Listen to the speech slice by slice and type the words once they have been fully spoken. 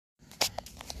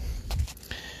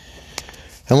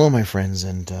Hello, my friends,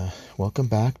 and welcome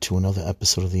back to another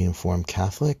episode of The Informed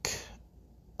Catholic.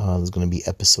 This is going to be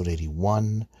episode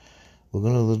 81. We're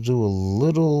going to do a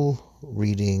little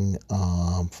reading,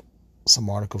 some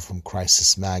article from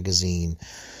Crisis Magazine,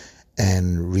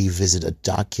 and revisit a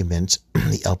document,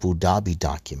 the Abu Dhabi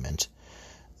document,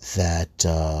 that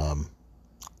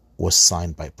was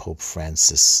signed by Pope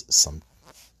Francis some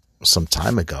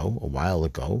time ago, a while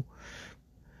ago.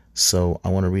 So I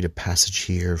want to read a passage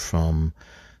here from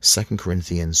 2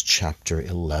 Corinthians chapter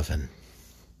 11,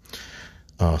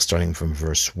 starting from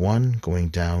verse 1, going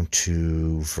down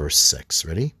to verse 6.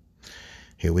 Ready?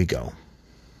 Here we go.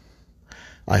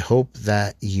 I hope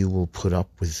that you will put up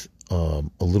with a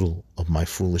little of my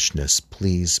foolishness.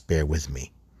 Please bear with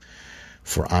me.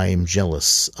 For I am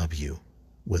jealous of you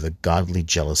with a godly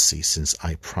jealousy, since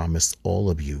I promised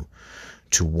all of you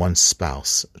to one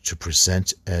spouse to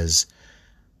present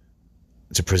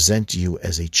you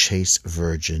as a chaste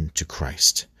virgin to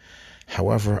Christ.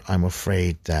 However, I'm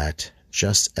afraid that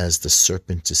just as the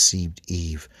serpent deceived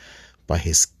Eve by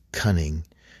his cunning,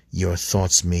 your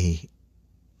thoughts may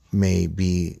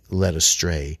be led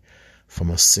astray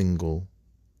from a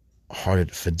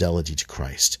single-hearted fidelity to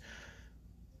Christ.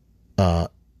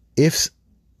 If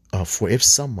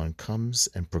someone comes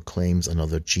and proclaims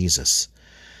another Jesus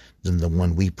than the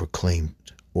one we proclaimed,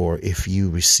 or if you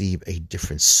receive a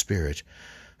different spirit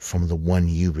from the one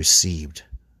you received,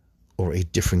 or a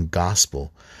different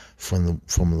gospel from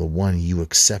the one you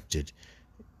accepted,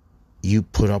 you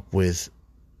put up with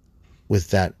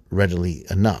that readily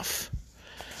enough.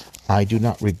 I do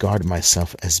not regard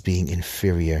myself as being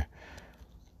inferior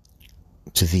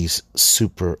to these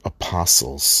super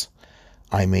apostles.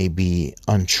 I may be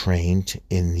untrained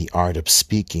in the art of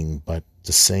speaking, but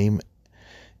the same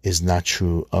is not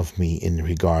true of me in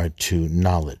regard to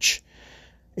knowledge.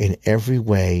 In every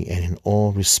way and in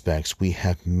all respects, we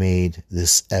have made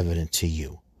this evident to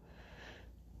you.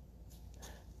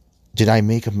 I'm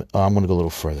going to go a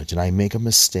little further. Did I make a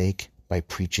mistake by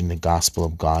preaching the gospel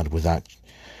of God without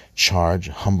charge,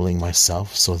 humbling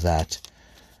myself so that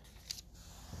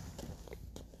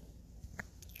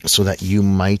you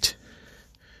might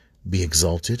be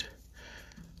exalted?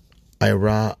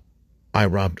 I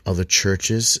robbed other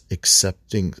churches,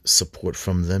 accepting support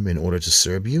from them in order to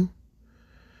serve you.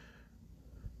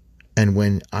 And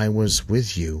when I was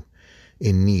with you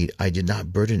in need, I did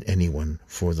not burden anyone,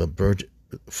 for the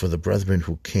brethren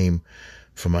who came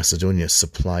from Macedonia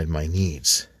supplied my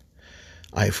needs.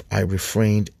 I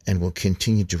refrained and will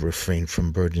continue to refrain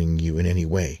from burdening you in any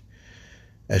way,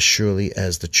 as surely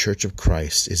as the Church of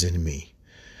Christ is in me.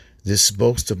 This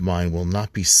boast of mine will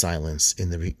not be silenced in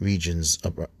the regions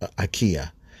of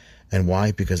Achaia. And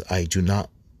why? Because I do not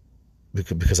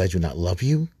love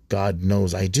you? God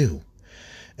knows I do.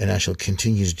 And I shall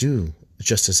continue to do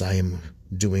just as I am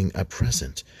doing at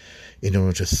present, in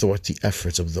order to thwart the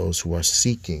efforts of those who are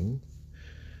seeking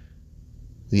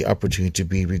the opportunity to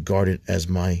be regarded as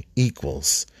my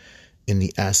equals in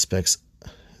the aspects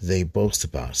they boast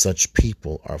about. Such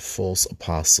people are false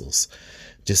apostles,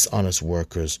 dishonest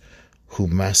workers who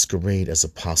masquerade as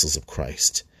apostles of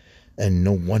Christ. And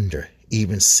no wonder,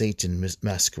 even Satan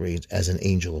masquerades as an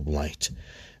angel of light.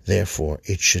 Therefore,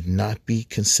 it should not be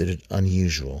considered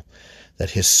unusual that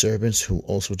his servants who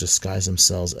also disguise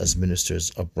themselves as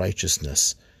ministers of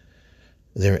righteousness,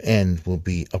 their end will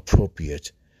be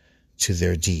appropriate to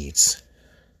their deeds.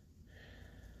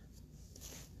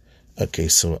 Okay,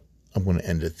 so I'm going to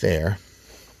end it there.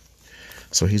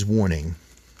 So he's warning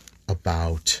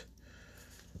about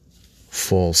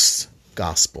false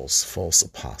gospels, false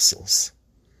apostles.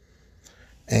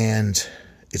 And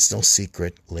it's no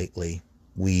secret lately,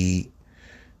 we've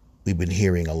been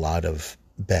hearing a lot of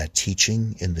bad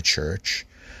teaching in the church.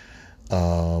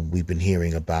 We've been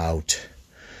hearing about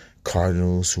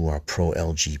cardinals who are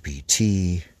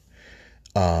pro-LGBT.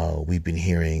 We've been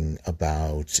hearing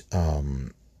about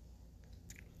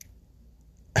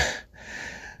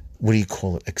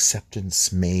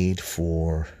acceptance made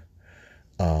for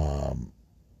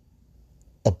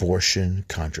abortion,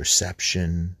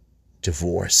 contraception,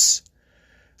 divorce,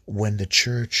 when the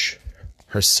church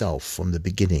herself from the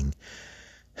beginning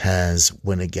has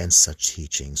went against such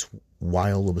teachings.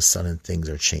 Why all of a sudden things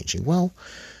are changing? Well,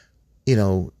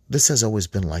 this has always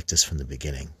been like this from the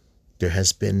beginning. There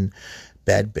has been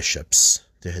bad bishops.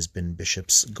 There has been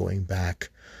bishops going back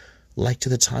like to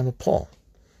the time of Paul.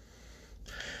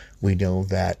 We know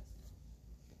that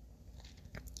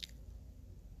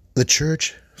the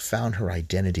church found her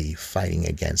identity fighting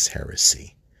against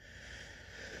heresy,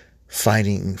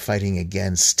 fighting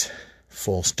against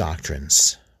false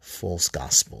doctrines, false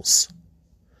gospels.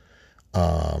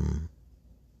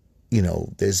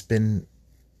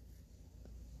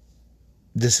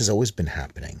 this has always been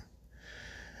happening.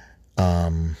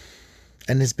 And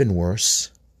it's been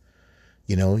worse.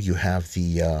 You have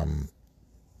the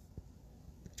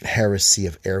heresy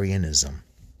of Arianism,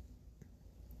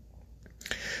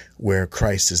 where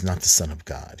Christ is not the Son of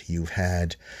God. You've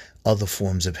had other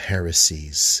forms of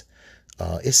heresies.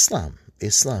 Islam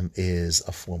is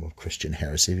a form of Christian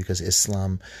heresy, because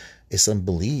Islam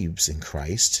believes in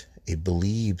Christ. It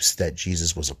believes that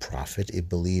Jesus was a prophet. It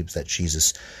believes that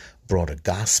Jesus brought a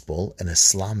gospel, an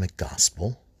Islamic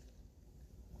gospel.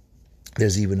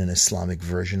 There's even an Islamic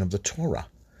version of the Torah.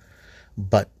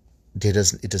 But it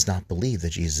does not believe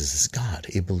that Jesus is God.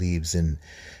 It believes in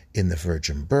the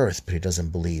virgin birth, but it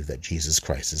doesn't believe that Jesus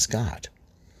Christ is God.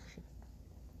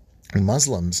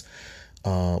 Muslims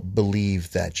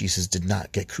believe that Jesus did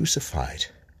not get crucified.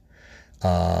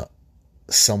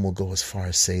 Some will go as far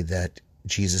as say that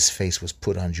Jesus' face was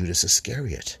put on Judas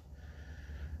Iscariot,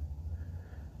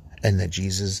 and that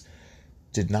Jesus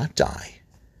did not die.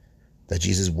 That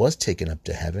Jesus was taken up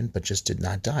to heaven, but just did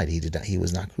not die. He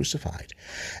was not crucified,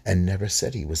 and never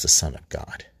said he was the Son of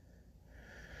God.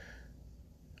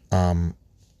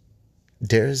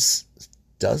 There's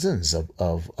dozens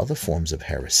of other forms of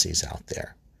heresies out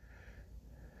there.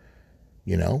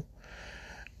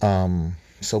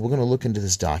 So we're going to look into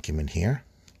this document here.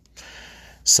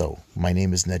 So my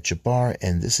name is Ned Jabbar,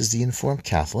 and this is The Informed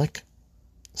Catholic.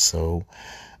 So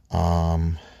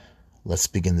let's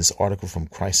begin this article from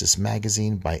Crisis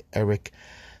Magazine by Eric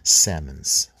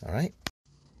Sammons. All right.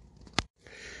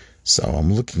 So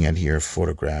I'm looking at here a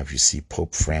photograph. You see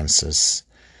Pope Francis,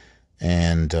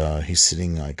 and he's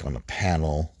sitting like on a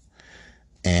panel,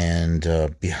 and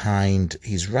behind,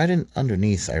 he's right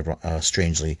underneath,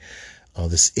 strangely,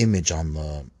 this image on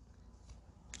the,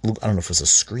 I don't know if it's a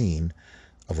screen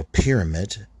of a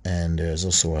pyramid, and there's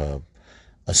also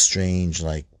a strange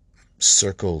like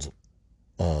circle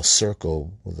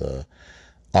with a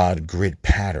odd grid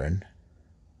pattern.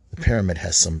 The pyramid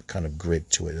has some kind of grid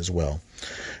to it as well.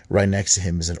 Right next to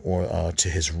him is to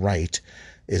his right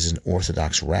is an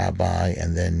Orthodox rabbi,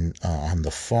 and then on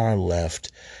the far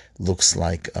left looks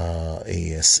like a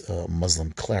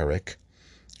Muslim cleric,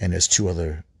 and there's two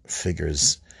other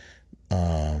figures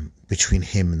between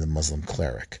him and the Muslim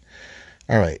cleric.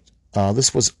 All right.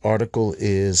 This article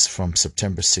is from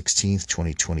September 16th,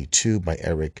 2022 by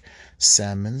Eric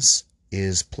Sammons.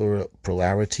 Is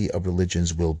plurality of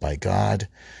religions willed by God?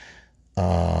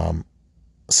 September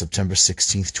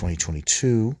 16th,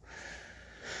 2022.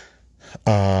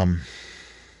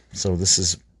 So this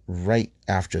is right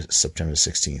after September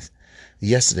 16th.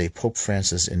 Yesterday, Pope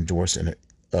Francis endorsed an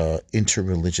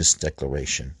interreligious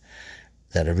declaration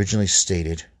that originally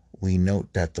stated, "We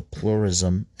note that the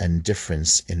pluralism and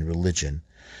difference in religion,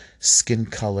 skin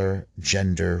color,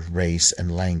 gender, race,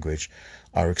 and language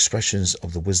are expressions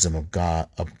of the wisdom of God,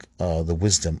 the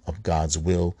wisdom of God's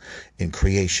will in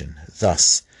creation.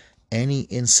 Thus, any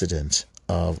incident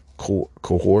of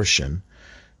coercion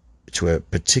to a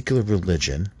particular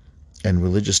religion and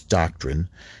religious doctrine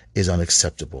is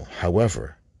unacceptable."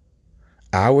 However,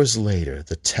 hours later,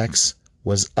 the text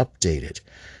was updated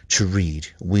to read,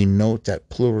 "We note that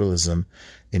pluralism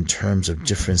in terms of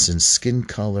difference in skin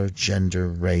color, gender,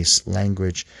 race,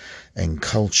 language, and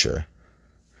culture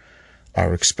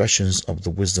are expressions of the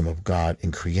wisdom of God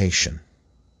in creation.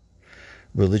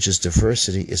 Religious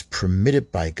diversity is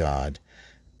permitted by God,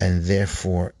 and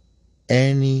therefore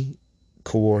any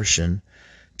coercion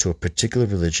to a particular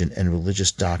religion and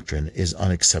religious doctrine is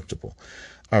unacceptable."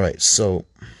 All right, so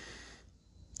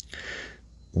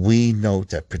we note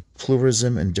that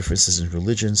pluralism and differences in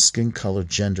religion, skin color,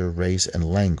 gender, race, and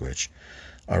language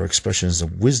are expressions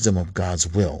of wisdom of God's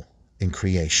will in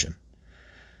creation.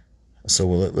 So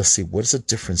let's see, what's the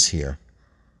difference here?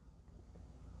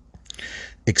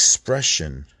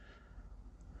 Expression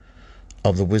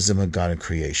of the wisdom of God in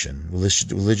creation.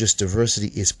 Religious diversity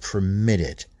is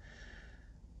permitted.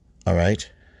 All right?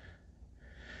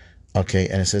 Okay,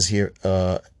 and it says here,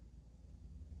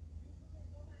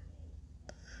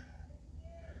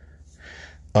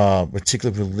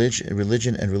 particular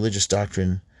religion and religious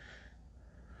doctrine,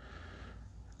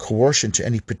 coercion to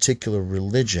any particular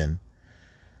religion.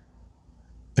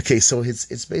 Okay, so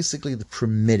it's basically the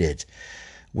permitted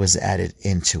was added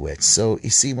into it. So you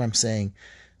see what I'm saying?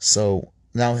 So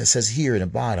now it says here in the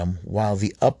bottom, while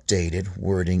the updated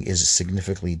wording is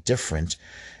significantly different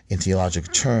in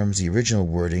theological terms, the original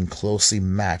wording closely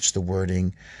matched the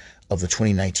wording of the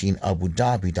 2019 Abu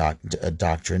Dhabi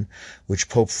doctrine, which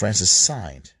Pope Francis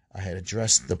signed. I had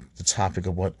addressed the topic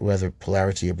of whether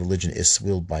plurality of religion is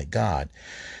willed by God.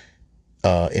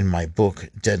 in my book,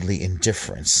 Deadly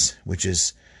Indifference, which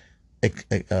is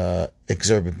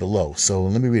excerpted below. So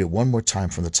let me read it one more time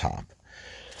from the top.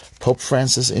 Pope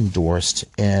Francis endorsed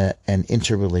an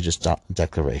interreligious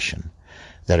declaration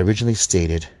that originally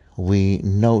stated, "We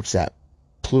note that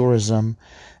pluralism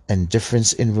and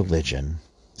difference in religion,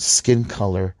 skin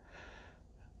color,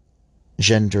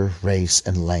 gender, race,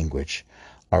 and language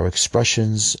are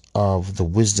expressions of the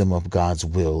wisdom of God's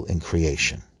will in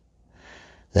creation.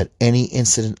 That any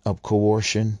incident of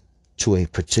coercion to a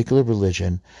particular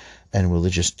religion and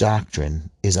religious doctrine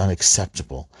is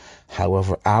unacceptable.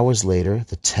 However, hours later,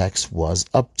 the text was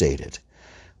updated.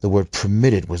 The word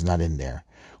permitted was not in there.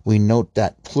 We note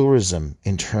that pluralism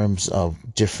in terms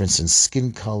of difference in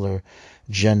skin color,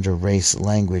 gender, race,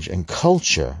 language, and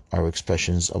culture are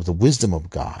expressions of the wisdom of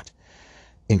God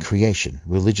in creation.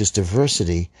 Religious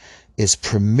diversity is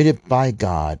permitted by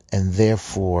God, and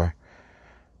therefore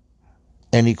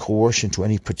any coercion to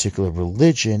any particular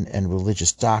religion and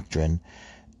religious doctrine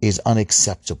is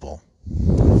unacceptable."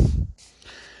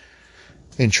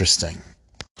 Interesting.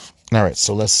 All right,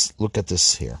 so let's look at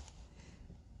this here.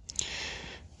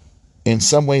 In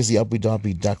some ways, the Abu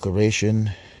Dhabi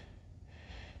Declaration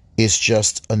is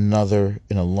just another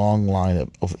in a long line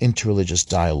of interreligious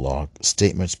dialogue,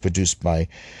 statements produced by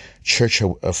church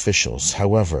officials.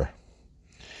 However,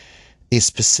 a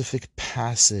specific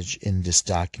passage in this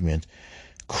document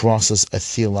crosses a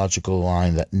theological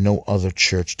line that no other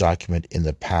church document in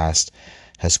the past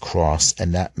has crossed,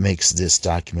 and that makes this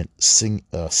document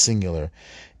singular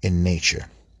in nature.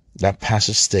 That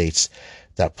passage states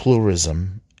that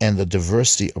pluralism and the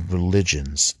diversity of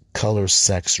religions, color,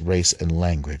 sex, race, and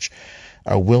language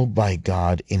are willed by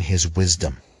God in His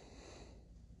wisdom,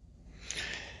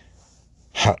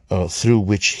 through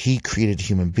which He created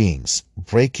human beings.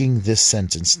 Breaking this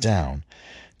sentence down,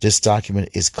 this document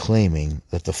is claiming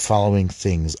that the following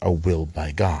things are willed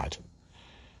by God: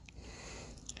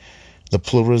 the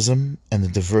pluralism and the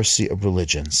diversity of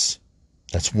religions.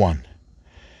 That's one.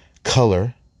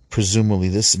 Color, presumably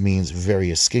this means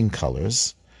various skin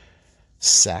colors.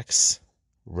 Sex,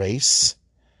 race.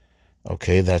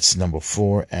 Okay, that's number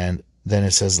 4. And then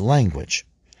it says language.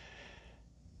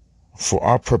 For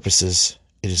our purposes,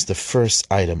 it is the first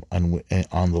item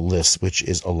on the list, which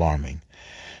is alarming.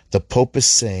 The Pope is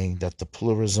saying that the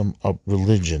pluralism of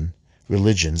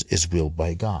religions is willed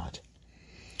by God.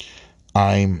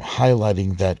 I'm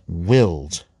highlighting that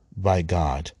willed by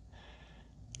God,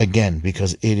 again,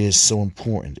 because it is so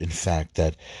important. In fact,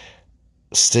 that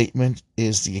statement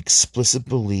is the explicit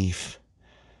belief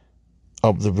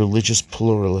of the religious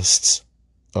pluralists,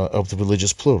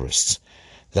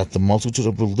 that the multitude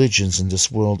of religions in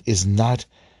this world is not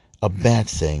a bad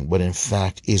thing, but in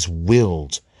fact is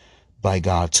willed by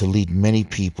God to lead many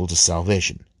people to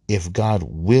salvation. If God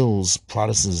wills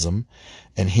Protestantism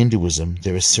and Hinduism,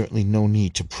 there is certainly no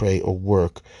need to pray or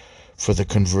work for the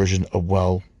conversion of,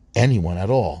 well, anyone at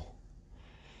all.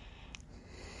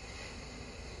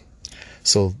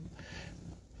 So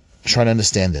try to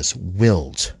understand this.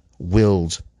 Willed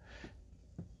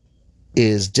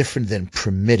is different than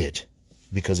permitted,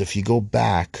 because if you go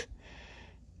back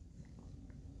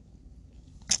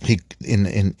in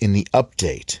the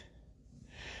update,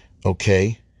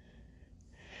 okay,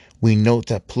 we note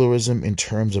that pluralism in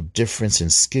terms of difference in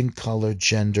skin color,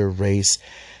 gender, race,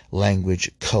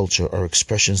 language, culture are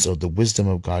expressions of the wisdom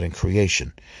of God in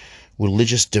creation.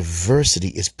 Religious diversity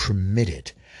is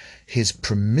permitted. His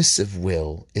permissive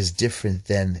will is different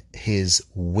than His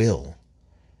will.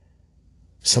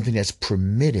 Something that's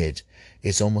permitted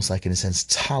is almost like, in a sense,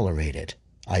 tolerated,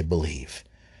 I believe,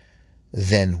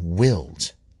 than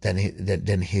willed, than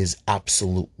His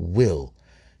absolute will,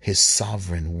 His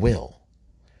sovereign will.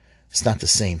 It's not the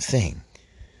same thing.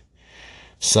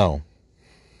 So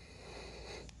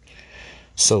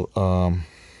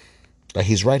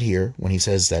he's right here when he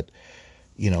says that,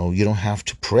 you don't have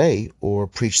to pray or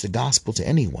preach the gospel to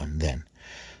anyone then.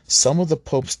 Some of the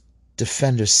Pope's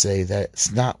defenders say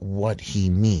that's not what he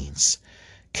means.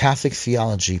 Catholic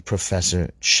theology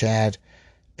professor Chad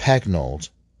Pagnold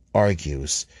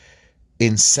argues,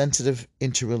 in sensitive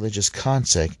interreligious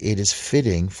context, it is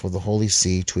fitting for the Holy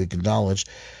See to acknowledge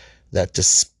that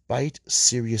despite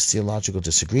serious theological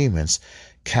disagreements,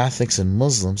 Catholics and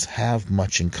Muslims have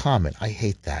much in common. I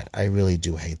hate that. I really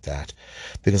do hate that,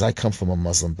 because I come from a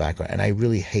Muslim background and I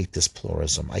really hate this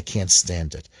pluralism. I can't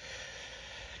stand it.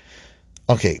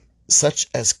 Okay, such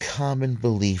as common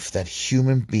belief that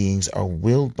human beings are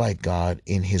willed by God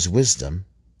in His wisdom.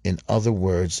 In other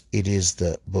words, it is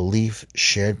the belief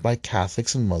shared by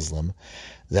Catholics and Muslims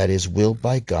that is willed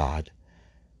by God,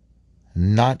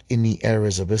 not in the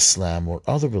areas of Islam or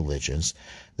other religions.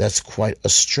 That's quite a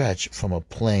stretch from the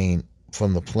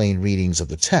plain readings of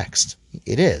the text.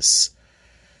 It is.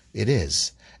 It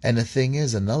is. And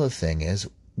another thing is,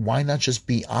 why not just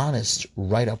be honest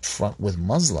right up front with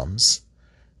Muslims?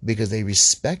 Because they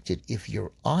respect it if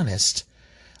you're honest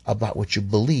about what you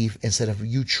believe instead of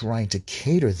you trying to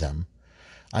cater them.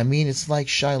 I mean, it's like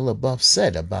Shia LaBeouf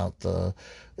said about the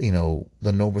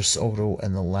Novus Ordo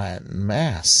and the Latin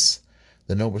Mass.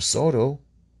 The Novus Ordo,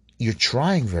 you're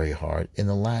trying very hard. In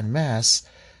the Latin Mass,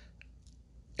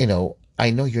 I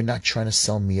know you're not trying to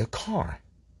sell me a car.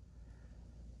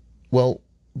 Well,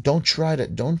 don't try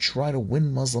to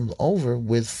win Muslims over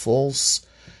with false,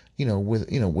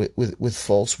 with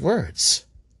false words.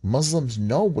 Muslims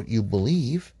know what you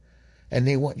believe, and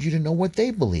they want you to know what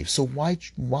they believe. So why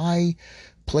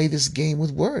play this game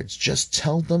with words? Just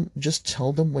tell them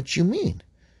what you mean.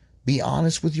 Be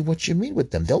honest with what you mean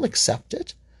with them. They'll accept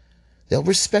it. They'll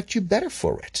respect you better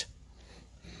for it.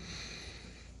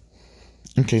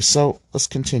 Okay, so let's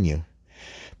continue.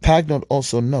 Pagnott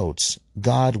also notes,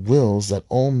 God wills that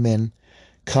all men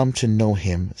come to know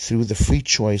him through the free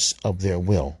choice of their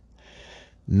will.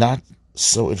 Not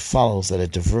so it follows that a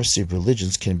diversity of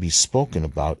religions can be spoken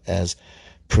about as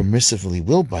permissively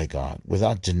willed by God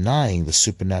without denying the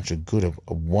supernatural good of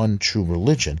one true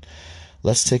religion.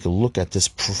 Let's take a look at this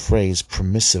phrase,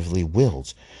 permissively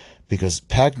willed, because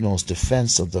Pagnott's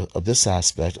defense of this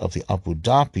aspect of the Abu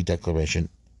Dhabi Declaration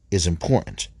is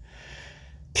important.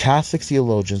 Catholic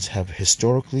theologians have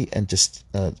historically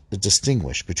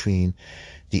distinguished between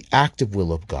the active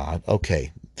will of God.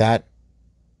 Okay, that's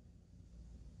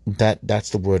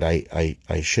the word I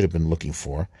should have been looking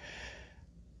for.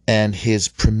 And his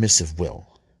permissive will.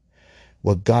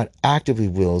 What God actively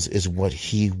wills is what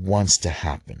he wants to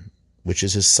happen, which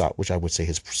I would say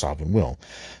his sovereign will,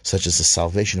 such as the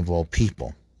salvation of all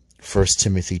people. 1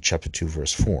 Timothy chapter 2,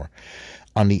 verse 4.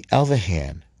 On the other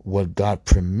hand, what God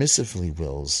permissively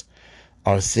wills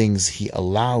are things he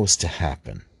allows to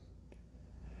happen.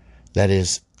 That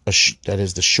is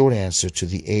the short answer to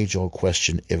the age-old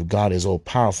question, if God is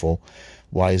all-powerful,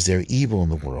 why is there evil in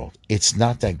the world? It's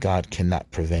not that God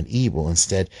cannot prevent evil.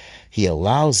 Instead, he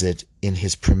allows it in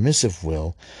his permissive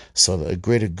will so that a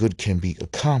greater good can be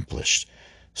accomplished.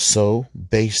 So,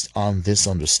 based on this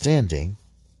understanding,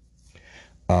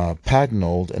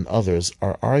 Pagnott and others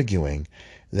are arguing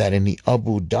that in the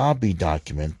Abu Dhabi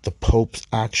document, the Pope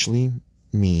actually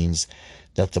means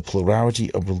that the plurality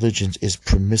of religions is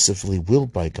permissively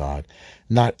willed by God,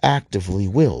 not actively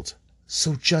willed.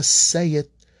 So just say it.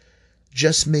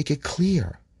 Just make it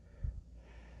clear.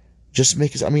 I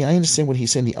understand what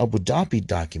he's saying in the Abu Dhabi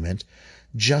document.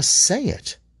 Just say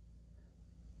it.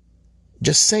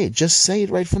 Just say it. Just say it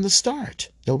right from the start.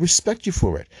 They'll respect you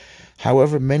for it.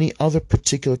 However, many other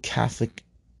particular Catholic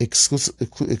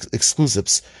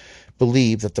exclusives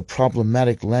believe that the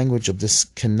problematic language of this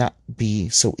cannot be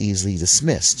so easily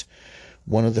dismissed.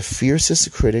 One of the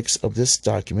fiercest critics of this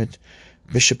document,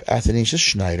 Bishop Athanasius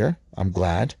Schneider, I'm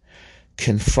glad,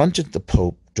 confronted the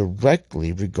Pope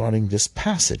directly regarding this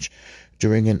passage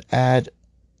during an ad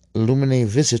lumine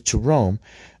visit to Rome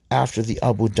after the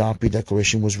Abu Dhabi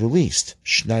Declaration was released.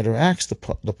 Schneider asked the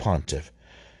pontiff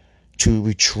to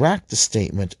retract the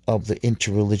statement of the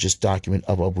interreligious document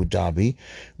of Abu Dhabi,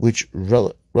 which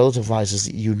relativizes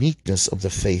the uniqueness of the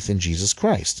faith in Jesus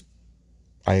Christ.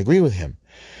 I agree with him.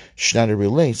 Schneider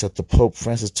relates that the Pope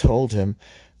Francis told him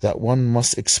that one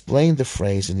must explain the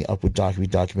phrase in the Abu Dhabi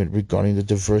document regarding the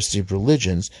diversity of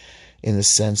religions in the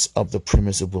sense of the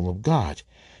permissive will of God.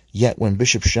 Yet when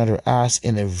Bishop Schneider asked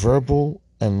in a verbal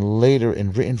and later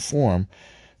in written form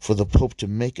for the Pope to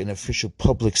make an official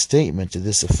public statement to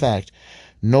this effect,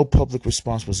 no public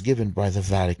response was given by the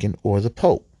Vatican or the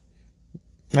Pope.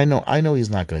 I know he's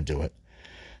not going to do it.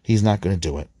 He's not going to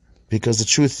do it because the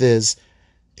truth is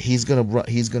he's going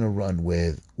to run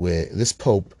with this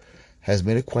Pope has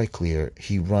made it quite clear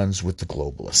he runs with the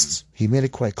globalists. He made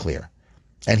it quite clear.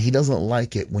 And he doesn't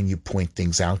like it when you point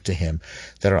things out to him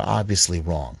that are obviously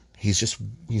wrong. He's just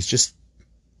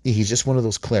one of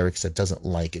those clerics that doesn't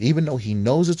like it. Even though he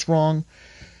knows it's wrong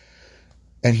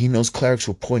and he knows clerics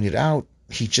will point it out,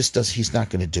 he's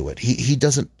not going to do it. He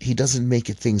doesn't make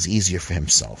things easier for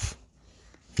himself.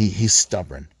 He's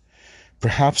stubborn.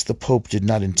 Perhaps the Pope did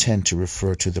not intend to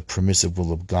refer to the permissive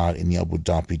will of God in the Abu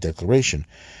Dhabi Declaration,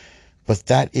 but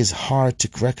that is hard to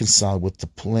reconcile with the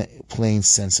plain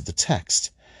sense of the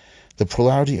text. The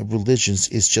plurality of religions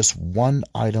is just one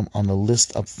item on the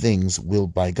list of things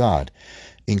willed by God,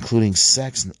 including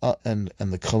sex and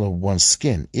the color of one's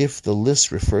skin. If the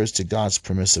list refers to God's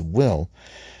permissive will,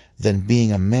 then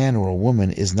being a man or a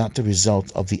woman is not the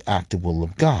result of the active will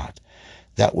of God.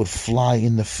 That would fly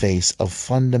in the face of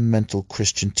fundamental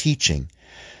Christian teaching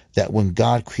that when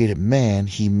God created man,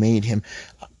 he made him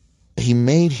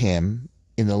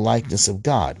in the likeness of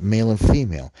God, male and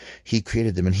female. He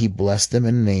created them, and he blessed them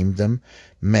and named them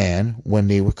man when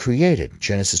they were created.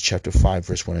 Genesis chapter 5,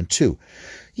 verse 1 and 2.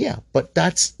 Yeah, but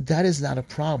that is not a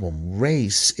problem.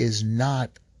 Race is not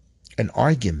an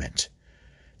argument.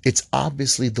 It's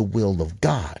obviously the will of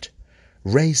God.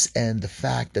 Race and the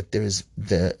fact that there's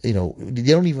they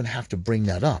don't even have to bring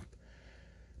that up.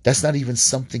 That's not even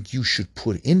something you should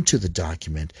put into the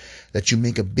document, that you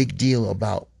make a big deal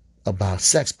about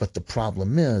sex. But the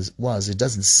problem was it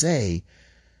doesn't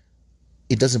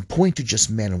point to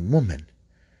just man and woman.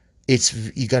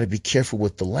 You got to be careful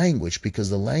with the language, because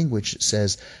the language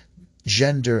says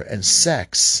gender and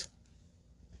sex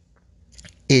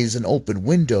is an open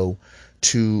window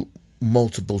to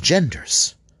multiple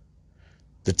genders.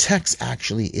 The text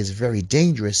actually is very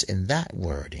dangerous in that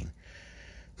wording.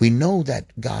 We know that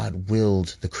God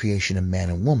willed the creation of man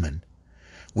and woman.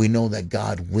 We know that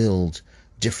God willed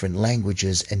different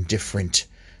languages and different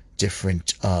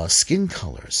skin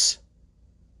colors.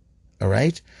 All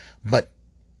right? But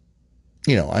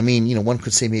one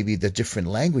could say maybe the different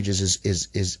languages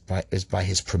is by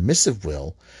his permissive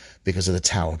will, because of the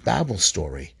Tower of Babel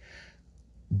story.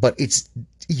 But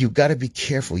you got to be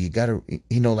careful. You got to,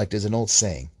 like there's an old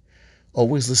saying,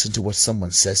 always listen to what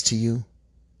someone says to you,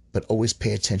 but always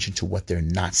pay attention to what they're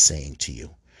not saying to you.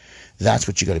 That's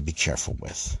what you got to be careful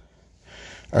with.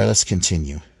 All right, let's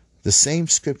continue. The same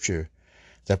scripture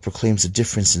that proclaims the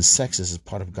difference in sexes as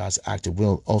part of God's active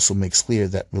will also makes clear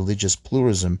that religious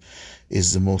pluralism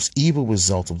is the most evil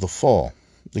result of the fall.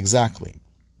 Exactly.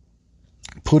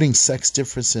 Putting sex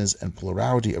differences and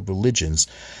plurality of religions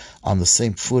on the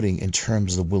same footing in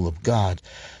terms of the will of God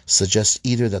suggests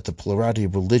either that the plurality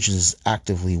of religions is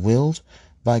actively willed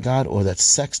by God, or that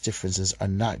sex differences are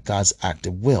not God's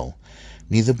active will.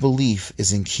 Neither belief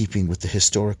is in keeping with the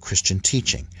historic Christian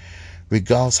teaching.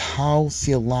 Regardless how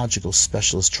theological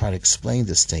specialists try to explain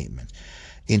this statement,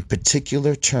 in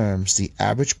particular terms, the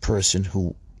average person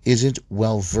who isn't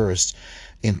well versed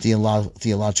in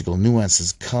theological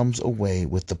nuances comes away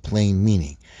with the plain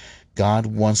meaning. God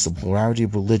wants the plurality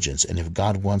of religions, and if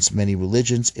God wants many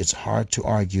religions, it's hard to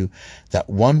argue that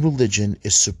one religion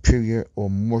is superior or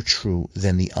more true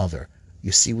than the other.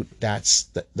 You see, that's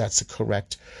a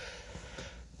correct.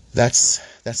 That's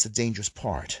the dangerous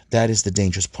part. That is the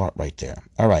dangerous part right there.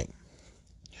 All right.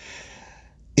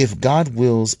 If God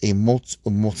wills a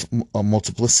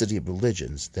multiplicity of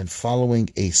religions, then following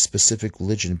a specific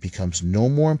religion becomes no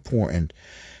more important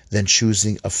than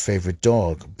choosing a favorite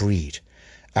dog breed.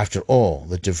 After all,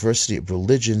 the diversity of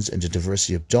religions and the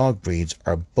diversity of dog breeds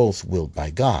are both willed by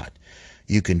God.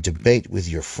 You can debate with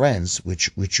your friends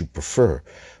which you prefer,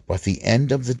 but at the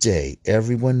end of the day,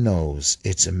 everyone knows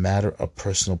it's a matter of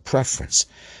personal preference.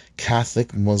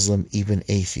 Catholic, Muslim, even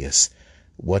atheist.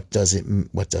 What does it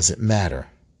matter?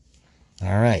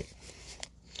 All right.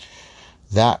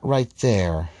 That right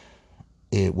there,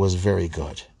 it was very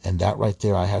good. And that right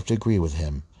there, I have to agree with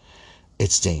him.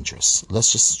 It's dangerous.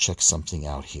 Let's just check something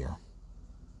out here.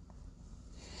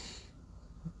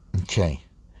 Okay.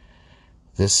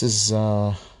 This is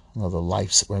the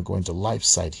life. We're going to life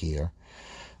site here.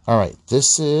 All right.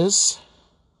 This is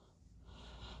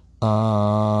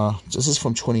from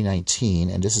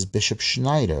 2019, and this is Bishop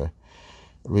Schneider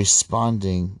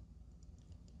responding.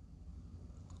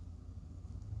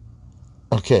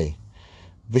 Okay.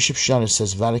 Bishop Schneider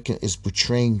says Vatican is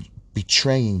betraying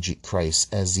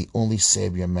Christ as the only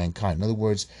savior of mankind. In other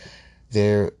words,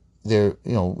 they're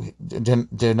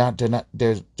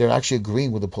actually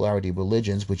agreeing with the polarity of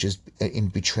religions, which is in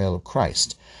betrayal of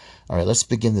Christ. All right, let's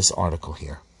begin this article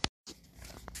here.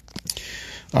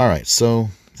 All right, so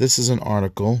this is an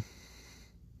article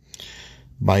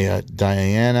by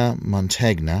Diana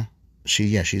Montagna.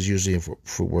 She's usually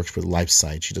works for the Life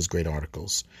site. She does great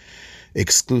articles.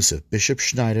 Exclusive. Bishop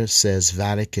Schneider says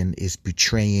Vatican is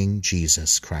betraying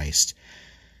Jesus Christ,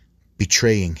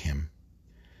 betraying him,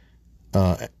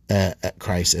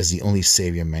 Christ as the only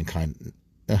savior of mankind.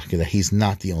 That he's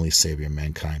not the only savior of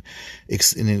mankind.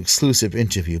 In an exclusive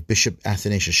interview, Bishop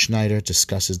Athanasius Schneider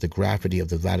discusses the gravity of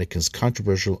the Vatican's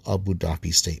controversial Abu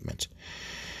Dhabi statement.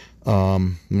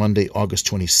 Monday, August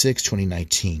 26,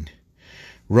 2019.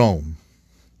 Rome.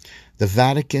 The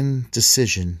Vatican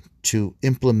decision to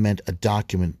implement a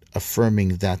document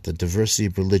affirming that the diversity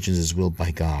of religions is willed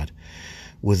by God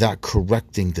without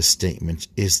correcting the statement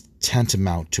is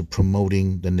tantamount to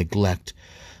promoting the neglect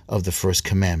of the first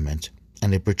commandment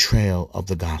and a betrayal of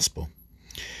the gospel.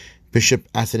 Bishop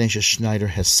Athanasius Schneider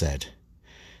has said,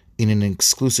 in an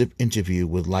exclusive interview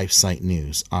with LifeSite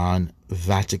News on a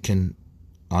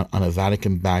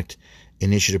Vatican-backed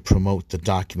initiative to promote the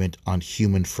document on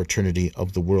human fraternity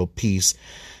of the world peace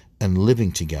and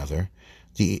living together,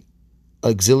 the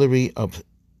auxiliary of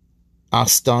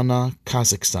Astana,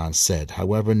 Kazakhstan said,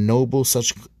 however noble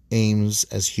such aims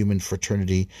as human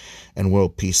fraternity and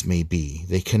world peace may be,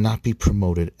 they cannot be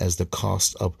promoted as the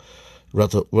cost of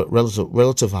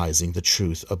relativizing the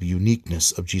truth of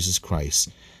uniqueness of Jesus Christ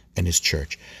and his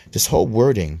church. This whole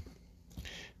wording,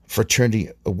 fraternity,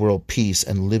 world peace,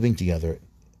 and living together,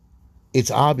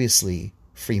 it's obviously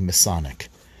Freemasonic.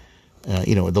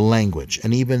 The language,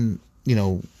 and even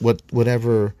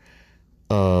whatever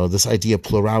this idea of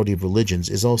plurality of religions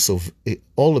is also,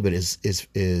 all of it is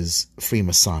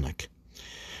Freemasonic.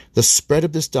 The spread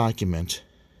of this document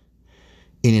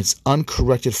in its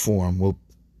uncorrected form will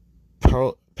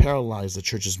paralyze the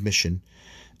church's mission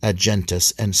at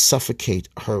Gentes and suffocate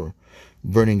her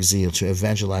burning zeal to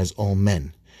evangelize all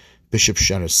men, Bishop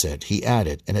Schneider said. He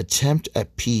added, an attempt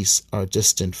at peace are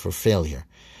destined for failure.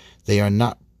 They are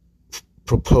not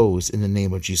proposed in the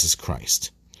name of Jesus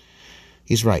Christ.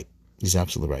 He's right. He's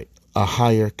absolutely right. A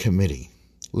higher committee.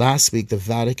 Last week, the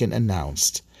Vatican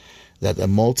announced that a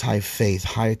multi-faith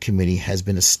higher committee has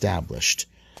been established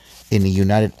in the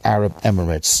United Arab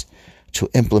Emirates to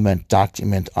implement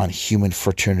document on human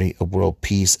fraternity of world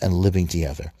peace and living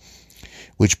together,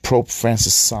 which Pope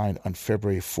Francis signed on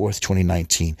February 4th,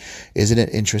 2019. Isn't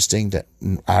it interesting that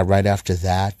right after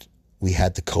that we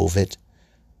had the COVID?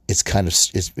 It's kind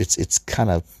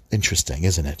of interesting,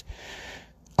 isn't it?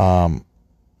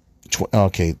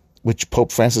 Which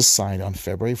Pope Francis signed on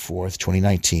February 4th,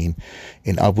 2019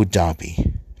 in Abu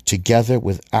Dhabi, together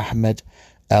with Ahmed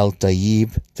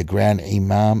Al-Tayyib, the Grand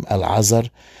Imam Al-Azhar,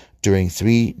 during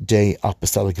 3-day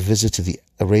apostolic visit to the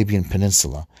Arabian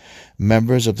Peninsula.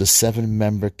 Members of the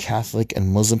 7-member Catholic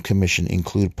and Muslim Commission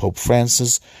include Pope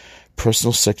Francis,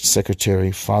 Personal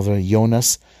Secretary Father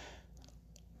Jonas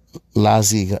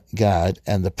Lazigad,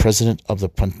 and the President of the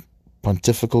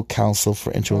Pontifical Council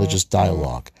for Interreligious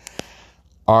Dialogue,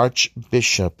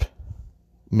 Archbishop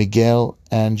Miguel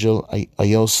Angel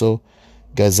Ayoso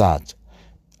Gazat.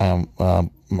 I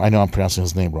know I'm pronouncing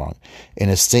his name wrong. In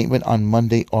a statement on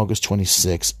Monday, August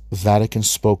 26, Vatican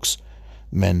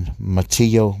spokesman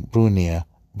Matteo Brunea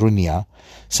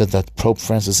said that Pope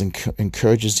Francis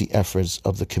encourages the efforts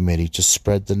of the committee to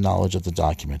spread the knowledge of the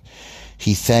document.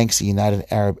 He thanks the United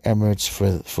Arab Emirates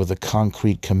for the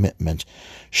concrete commitment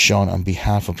shown on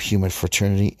behalf of human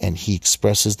fraternity, and he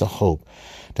expresses the hope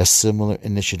that similar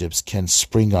initiatives can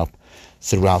spring up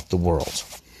throughout the world.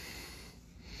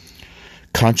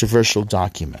 Controversial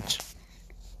document.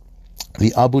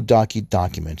 The Abu Dhabi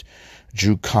document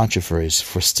drew controversies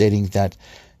for stating that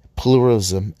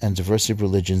pluralism and diversity of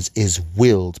religions is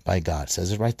willed by God. It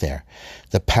says it right there.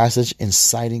 The passage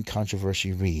inciting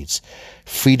controversy reads,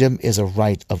 freedom is a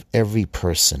right of every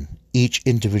person. Each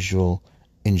individual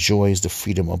enjoys the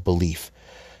freedom of belief,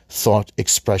 thought,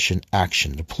 expression,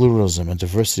 action. The pluralism and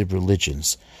diversity of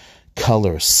religions,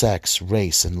 color, sex,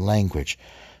 race, and language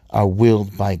are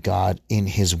willed by God in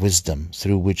his wisdom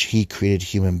through which he created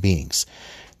human beings.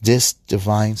 This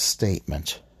divine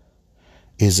statement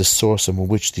is the source from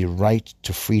which the right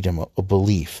to freedom of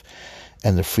belief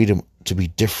and the freedom to be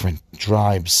different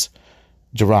derives.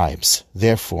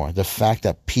 Therefore, the fact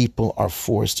that people are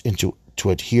forced to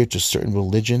adhere to certain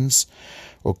religions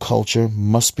or culture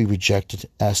must be rejected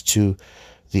as to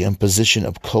the imposition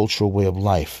of cultural way of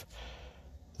life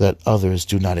that others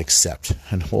do not accept.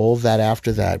 And all that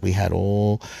after that, we had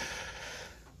all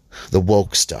the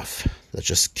woke stuff that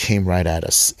just came right at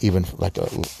us, even like a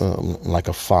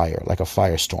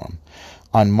firestorm.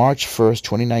 On March 1st,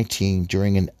 2019,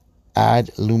 during an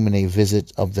ad lumine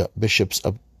visit of the bishops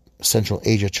of Central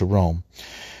Asia to Rome,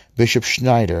 Bishop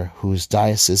Schneider, whose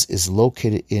diocese is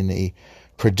located in a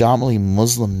predominantly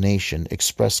Muslim nation,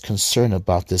 expressed concern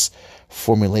about this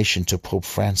formulation to Pope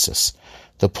Francis.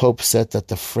 The Pope said that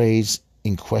the phrase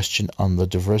in question on the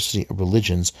diversity of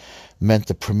religions meant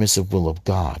the permissive will of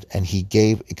God, and he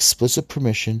gave explicit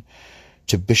permission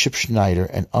to Bishop Schneider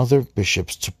and other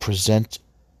bishops to present,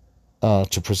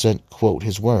 quote,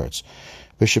 his words.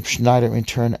 Bishop Schneider in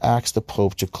turn asked the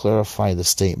Pope to clarify the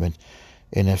statement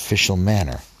in an official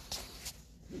manner.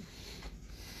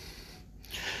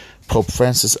 Pope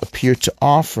Francis appeared to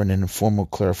offer an informal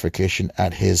clarification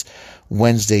at his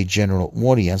Wednesday general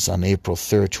audience on April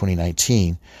 3,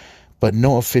 2019, but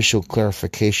no official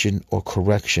clarification or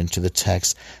correction to the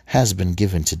text has been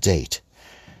given to date.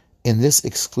 In this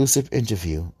exclusive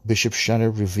interview, Bishop Schneider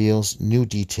reveals new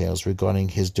details regarding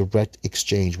his direct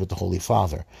exchange with the Holy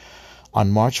Father.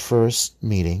 On March 1st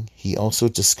meeting, he also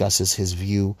discusses his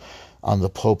view on the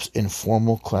Pope's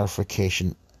informal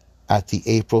clarification at the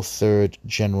April 3rd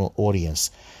General Audience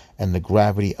and the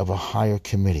gravity of a higher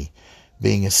committee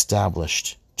being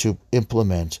established to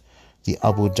implement the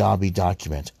Abu Dhabi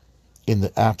document in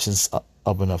the absence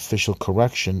of an official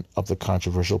correction of the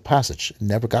controversial passage. It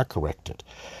never got corrected.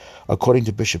 According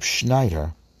to Bishop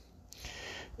Schneider,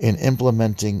 in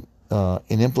implementing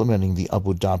the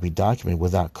Abu Dhabi document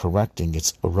without correcting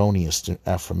its erroneous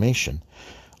affirmation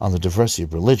on the diversity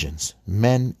of religions,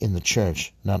 men in the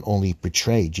church not only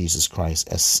betray Jesus Christ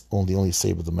as the only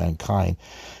Savior of mankind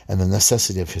and the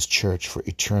necessity of his church for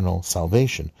eternal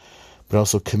salvation, but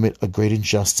also commit a great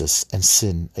injustice and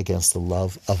sin against the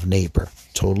love of neighbor.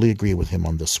 Totally agree with him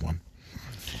on this one.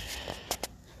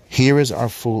 Here is our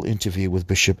full interview with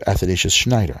Bishop Athanasius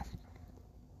Schneider.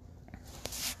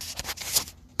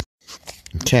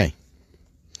 Okay.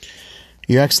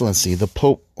 Your Excellency, the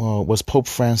Pope was Pope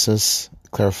Francis'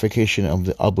 clarification of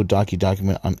the Abu Dhabi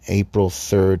document on April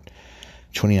 3rd,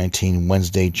 2019,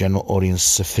 Wednesday General Audience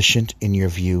sufficient in your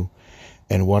view,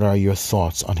 and what are your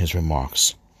thoughts on his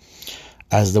remarks?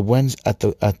 At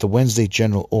the Wednesday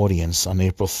General Audience on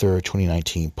April 3rd,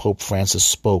 2019, Pope Francis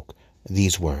spoke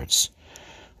these words.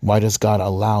 Why does God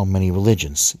allow many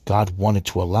religions? God wanted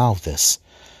to allow this.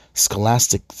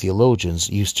 Scholastic theologians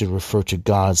used to refer to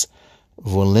God's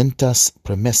voluntas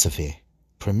permissive,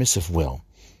 permissive will.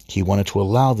 He wanted to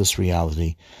allow this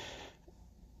reality.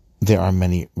 There are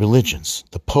many religions.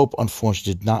 The Pope,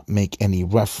 unfortunately, did not make any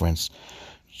reference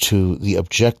to the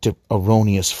objective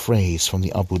erroneous phrase from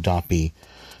the Abu Dhabi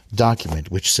document,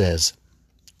 which says,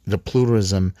 the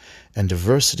pluralism and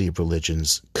diversity of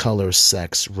religions, color,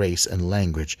 sex, race, and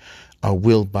language are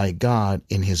willed by God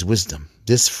in his wisdom.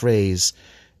 This phrase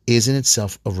is in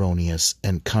itself erroneous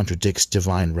and contradicts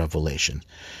divine revelation,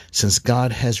 since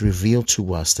God has revealed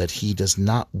to us that he does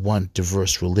not want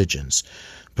diverse religions,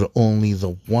 but only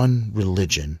the one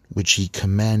religion which he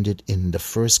commanded in the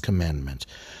first commandment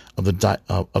of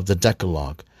the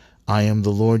Decalogue. I am the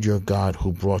Lord your God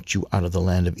who brought you out of the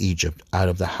land of Egypt, out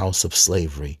of the house of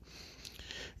slavery.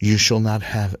 You shall not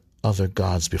have other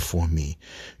gods before me.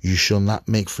 You shall not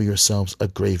make for yourselves a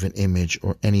graven image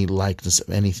or any likeness of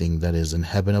anything that is in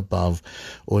heaven above,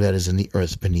 or that is in the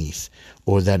earth beneath,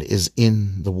 or that is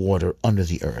in the water under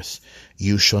the earth.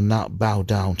 You shall not bow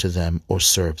down to them or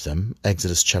serve them.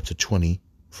 Exodus chapter 20,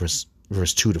 verse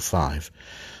 2 to 5.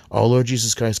 Our Lord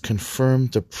Jesus Christ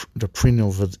confirmed the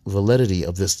perennial validity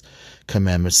of this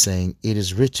commandment, saying, it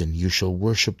is written, you shall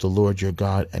worship the Lord your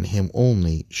God, and him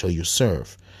only shall you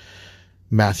serve.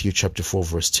 Matthew chapter 4,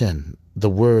 verse 10. The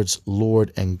words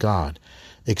Lord and God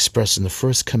expressed in the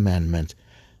first commandment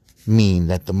mean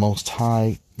that the Most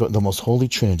Holy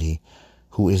Trinity,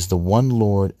 who is the one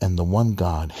Lord and the one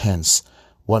God, hence,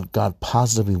 what God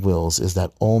positively wills is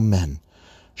that all men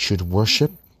should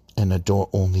worship and adore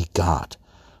only God,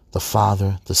 the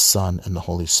Father, the Son, and the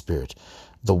Holy Spirit,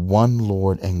 the one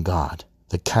Lord and God.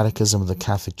 The Catechism of the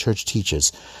Catholic Church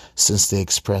teaches, since they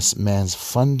express man's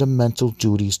fundamental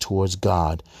duties towards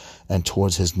God and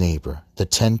towards his neighbor, the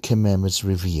Ten Commandments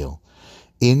reveal,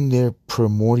 in their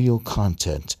primordial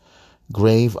content,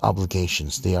 grave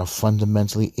obligations. They are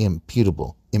fundamentally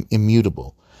immutable,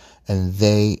 and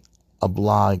they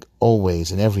oblige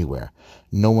always and everywhere.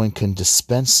 No one can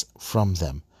dispense from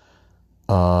them.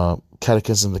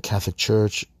 Catechism of the Catholic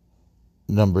Church,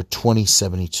 number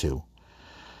 2072.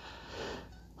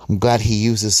 I'm glad he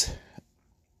uses,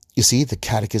 you see, the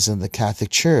Catechism of the Catholic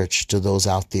Church. To those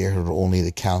out there who are only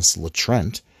the Council of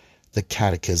Trent, the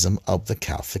Catechism of the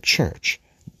Catholic Church.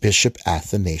 Bishop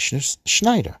Athanasius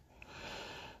Schneider.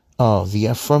 The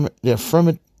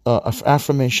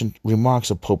affirmation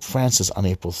remarks of Pope Francis on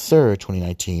April 3rd,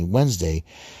 2019, Wednesday,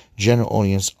 General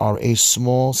Audience, are a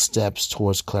small steps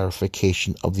towards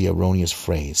clarification of the erroneous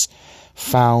phrase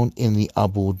found in the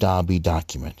Abu Dhabi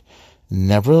document.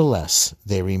 Nevertheless,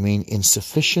 they remain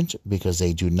insufficient because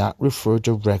they do not refer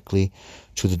directly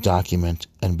to the document,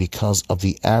 and because of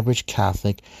the average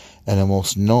Catholic and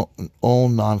almost all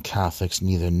non-Catholics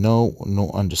neither know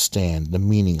nor understand the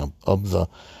meaning of the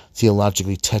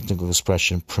theologically technical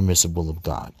expression permissible of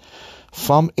God.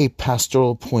 From a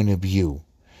pastoral point of view,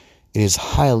 it is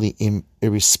highly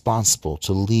irresponsible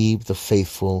to leave the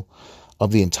faithful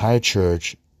of the entire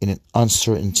Church in an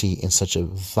uncertainty in such a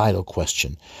vital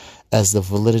question as the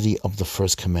validity of the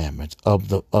first commandment of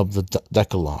the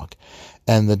Decalogue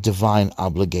and the divine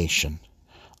obligation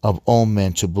of all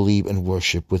men to believe and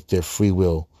worship with their free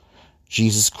will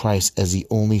Jesus Christ as the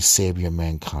only Savior of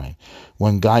mankind.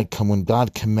 When God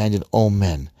commanded all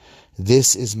men,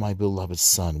 "This is my beloved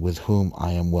Son, with whom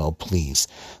I am well pleased.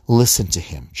 Listen to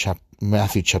him."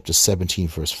 Matthew chapter 17,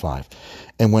 verse 5.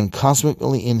 And when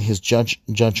consequently in his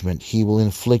judgment, he will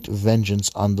inflict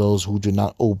vengeance on those who do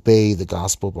not obey the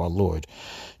gospel of our Lord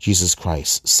Jesus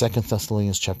Christ. 2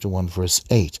 Thessalonians chapter 1, verse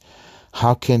 8.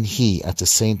 How can he at the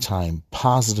same time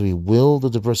positively will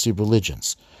the diversity of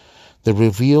religions? The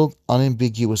revealed,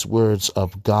 unambiguous words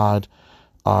of God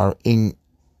are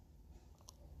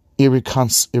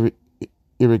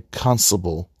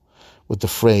irreconcilable with the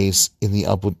phrase in the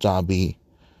Abu Dhabi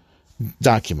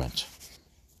document.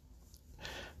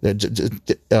 They're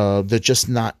just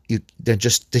not. They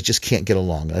just can't get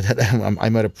along. I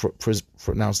might have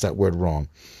pronounced that word wrong.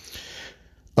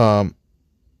 They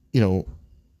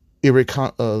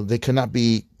cannot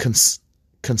be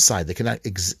coincide. They cannot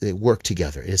work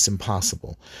together. It's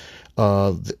impossible.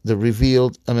 The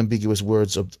revealed, unambiguous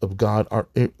words of God are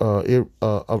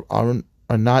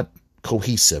not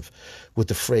cohesive with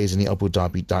the phrase in the Abu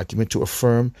Dhabi document. To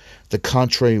affirm the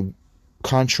contrary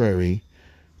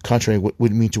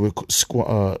would mean to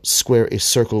square a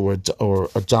circle or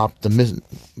adopt the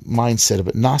mindset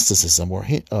of Gnosticism or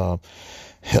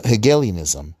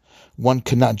Hegelianism. One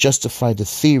cannot justify the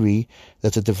theory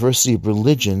that the diversity of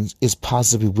religions is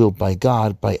positively willed by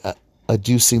God by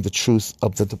adducing the truth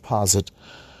of the deposit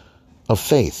of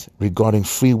faith regarding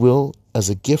free will as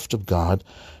a gift of God,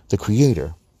 the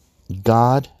Creator.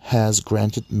 God has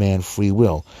granted man free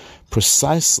will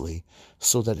precisely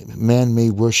so that man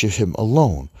may worship him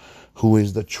alone, who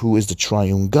is the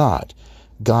triune God.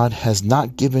 God has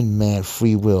not given man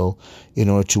free will in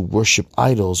order to worship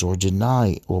idols or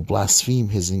deny or blaspheme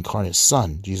his incarnate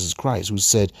Son, Jesus Christ, who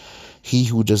said, "He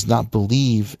who does not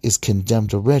believe is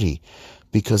condemned already,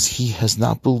 because he has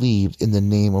not believed in the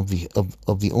name of the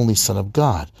only Son of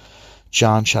God."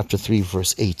 John chapter 3,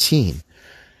 verse 18.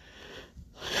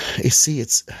 You see,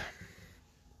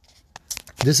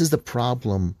 this is the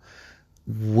problem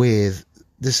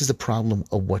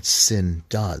of what sin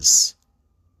does.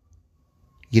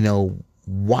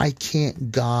 Why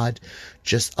can't God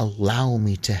just allow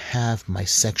me to have my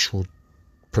sexual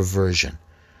perversion?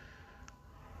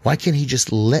 Why can't he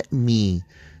just let me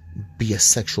be a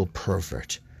sexual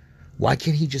pervert? Why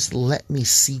can't he just let me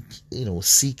seek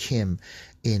him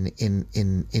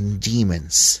in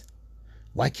demons?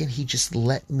 Why can't he just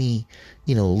let me,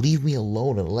 leave me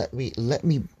alone and let me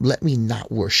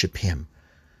not worship him?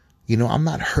 I'm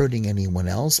not hurting anyone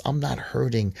else. I'm not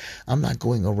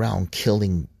going around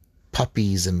killing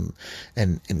puppies and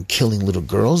killing little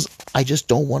girls. I just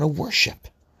don't want to worship.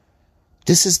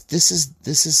 This is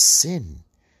sin.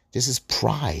 This is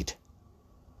pride.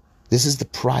 This is the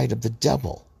pride of the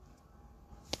devil.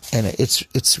 And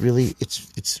it's really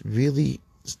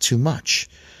too much.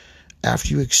 After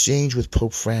you exchanged with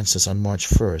Pope Francis on March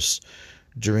 1st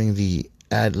during the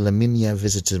Ad Lamina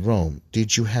visit to Rome,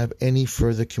 did you have any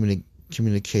further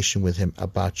communication with him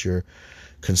about your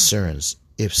concerns?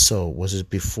 If so, was it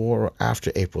before or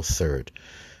after April 3rd,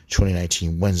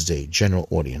 2019, Wednesday, general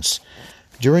audience?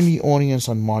 During the audience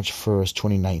on March 1st,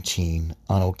 2019,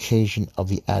 on occasion of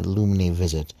the Ad Lamina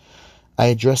visit, I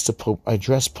addressed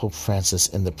Pope Francis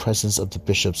in the presence of the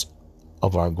bishops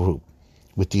of our group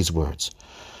with these words: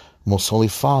 "Most Holy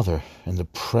Father, in the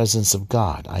presence of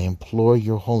God, I implore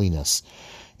your holiness,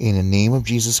 in the name of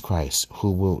Jesus Christ,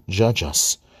 who will judge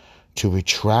us, to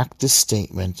retract this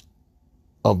statement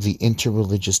of the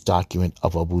interreligious document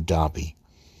of Abu Dhabi,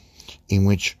 in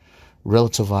which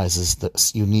relativizes the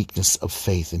uniqueness of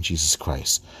faith in Jesus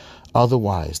Christ.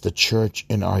 Otherwise, the church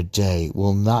in our day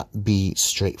will not be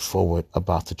straightforward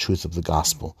about the truth of the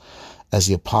gospel, as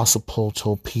the Apostle Paul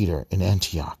told Peter in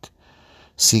Antioch.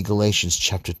 See Galatians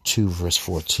chapter 2, verse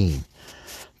 14.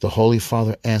 The Holy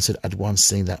Father answered at once,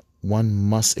 saying that one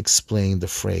must explain the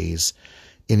phrase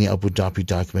in the Abu Dhabi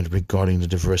document regarding the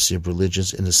diversity of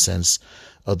religions in the sense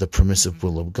of the permissive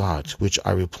will of God, to which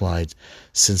I replied,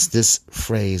 since this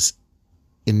phrase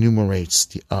enumerates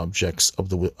the objects of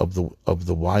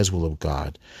the wise will of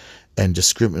God and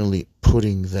discriminately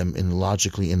putting them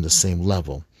logically in the same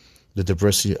level, the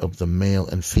diversity of the male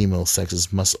and female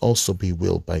sexes must also be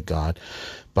willed by God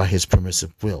by his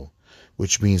permissive will,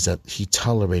 which means that he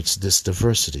tolerates this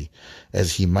diversity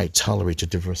as he might tolerate the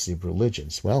diversity of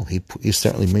religions. Well, he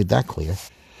certainly made that clear.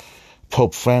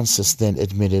 Pope Francis then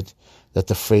admitted that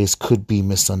the phrase could be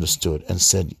misunderstood and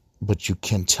said, but you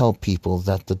can tell people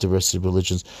that the diversity of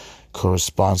religions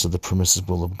corresponds to the permissive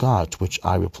will of God, to which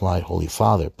I replied, Holy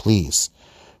Father, please,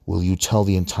 will you tell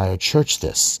the entire church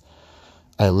this?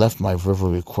 I left my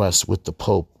verbal request with the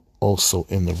Pope also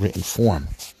in the written form.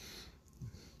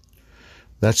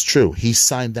 That's true. He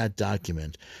signed that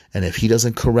document, and if he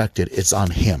doesn't correct it, it's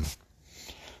on him.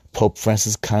 Pope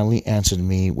Francis kindly answered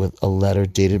me with a letter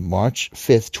dated March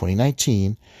 5th,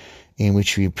 2019, in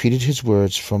which he repeated his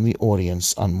words from the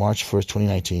audience on March 1st,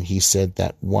 2019. He said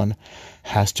that one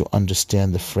has to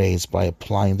understand the phrase by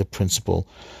applying the principle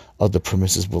of the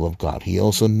permissive will of God. He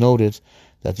also noted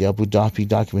that the Abu Dhabi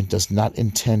document does not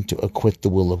intend to acquit the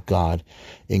will of God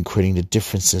in creating the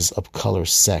differences of color,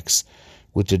 sex,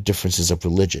 with the differences of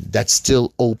religion. That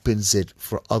still opens it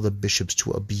for other bishops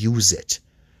to abuse it.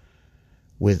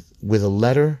 With a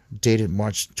letter dated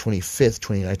March 25th,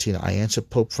 2019, I answered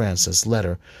Pope Francis'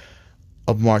 letter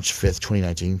of March 5th,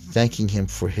 2019, thanking him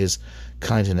for his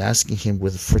kindness and asking him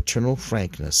with fraternal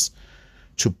frankness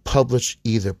to publish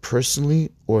either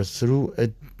personally or through a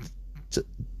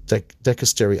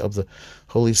dicastery of the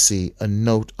Holy See a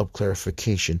note of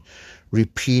clarification,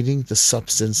 repeating the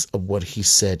substance of what he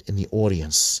said in the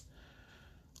audience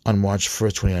on March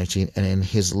 1st, 2019, and in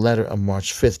his letter of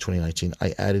March 5th, 2019,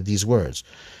 I added these words.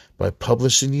 By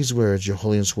publishing these words, Your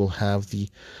Holiness will have the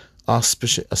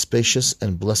auspicious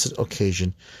and blessed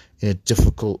occasion in a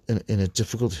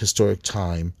difficult historic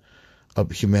time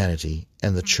of humanity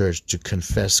and the Church to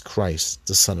confess Christ,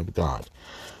 the Son of God.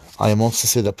 I am also to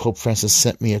say that Pope Francis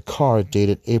sent me a card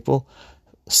dated April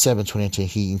 7, 2019.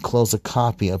 He enclosed a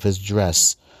copy of his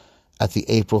address at the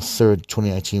April 3rd,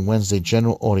 2019 Wednesday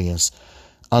General Audience,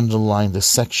 underlying the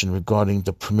section regarding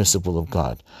the permissive will of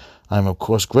God. I am, of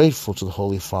course, grateful to the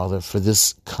Holy Father for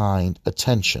this kind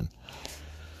attention.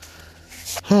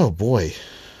 Oh boy,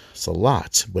 it's a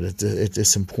lot, but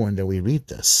it's important that we read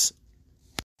this.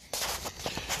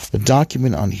 The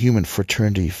document on human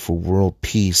fraternity for world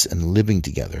peace and living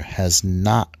together has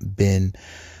not been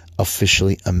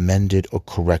officially amended or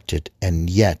corrected, and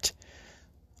yet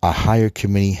a higher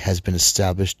committee has been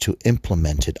established to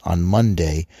implement it. On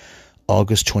Monday,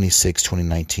 August 26,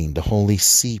 2019, the Holy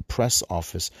See Press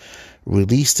Office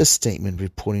released a statement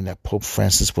reporting that Pope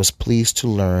Francis was pleased to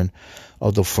learn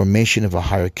of the formation of a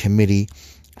higher committee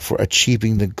for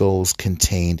achieving the goals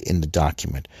contained in the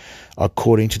document.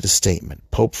 According to the statement,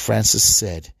 Pope Francis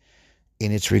said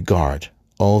in its regard,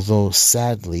 although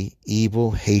sadly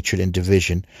evil, hatred, and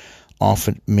division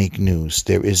often make news,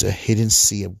 there is a hidden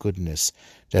sea of goodness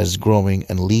that is growing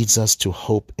and leads us to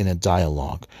hope in a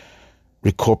dialogue,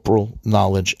 reciprocal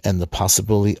knowledge, and the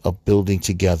possibility of building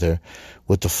together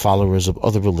with the followers of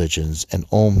other religions and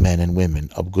all men and women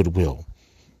of goodwill,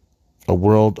 a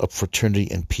world of fraternity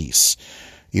and peace.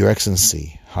 Your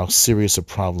Excellency, how serious a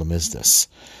problem is this?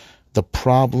 The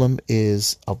problem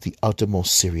is of the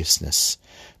uttermost seriousness,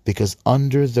 because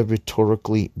under the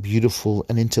rhetorically beautiful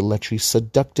and intellectually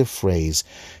seductive phrase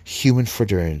human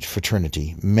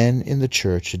fraternity, men in the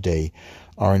Church today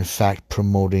are in fact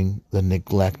promoting the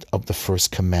neglect of the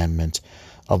first commandment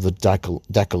of the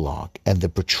Decalogue and the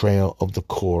betrayal of the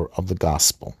core of the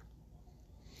gospel.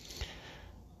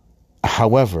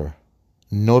 However,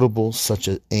 notable such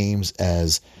aims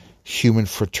as human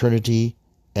fraternity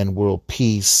and world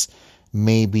peace,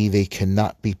 maybe they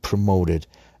cannot be promoted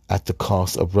at the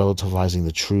cost of relativizing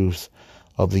the truth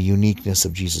of the uniqueness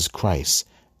of Jesus Christ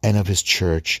and of his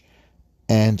Church,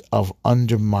 and of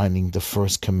undermining the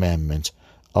first commandment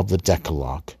of the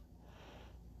Decalogue.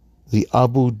 The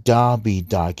Abu Dhabi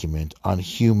document on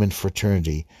human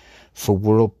fraternity for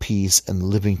world peace and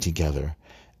living together,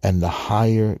 and the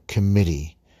higher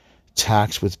committee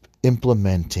tasked with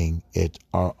implementing it,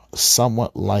 are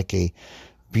somewhat like a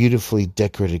beautifully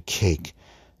decorated cake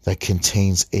that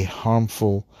contains a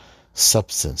harmful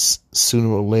substance. Sooner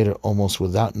or later, almost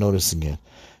without noticing it,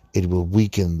 it will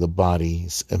weaken the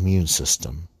body's immune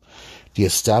system. The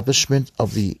establishment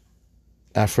of the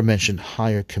aforementioned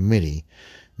higher committee,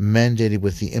 mandated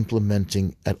with the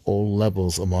implementing at all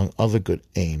levels, among other good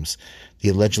aims, the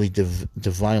allegedly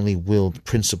divinely willed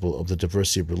principle of the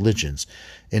diversity of religions,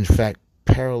 in fact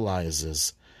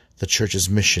paralyzes the Church's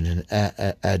mission in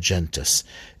agentis.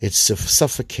 It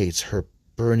suffocates her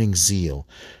burning zeal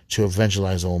to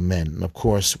evangelize all men. And of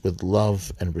course, with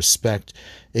love and respect,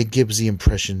 it gives the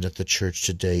impression that the Church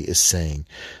today is saying,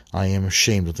 I am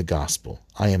ashamed of the gospel.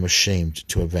 I am ashamed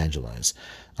to evangelize.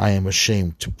 I am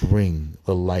ashamed to bring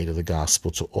the light of the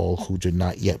gospel to all who do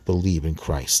not yet believe in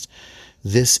Christ.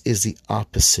 This is the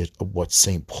opposite of what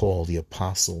St. Paul, the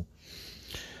apostle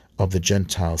of the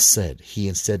Gentiles, said. He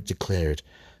instead declared,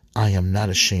 I am not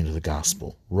ashamed of the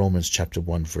gospel. Romans chapter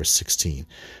 1, verse 16.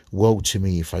 Woe to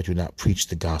me if I do not preach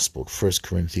the gospel. 1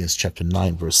 Corinthians chapter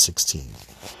 9, verse 16.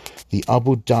 The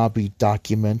Abu Dhabi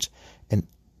document and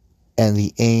and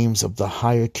the aims of the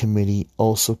higher committee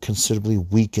also considerably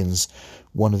weakens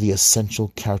one of the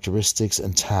essential characteristics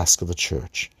and tasks of the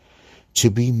Church, to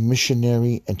be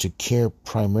missionary and to care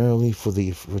primarily for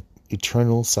the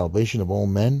eternal salvation of all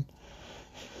men.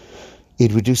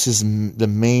 It reduces the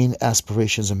main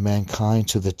aspirations of mankind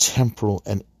to the temporal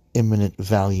and imminent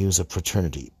values of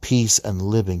fraternity, peace, and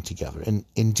living together. And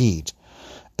indeed,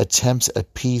 attempts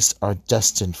at peace are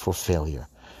destined for failure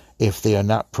if they are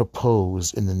not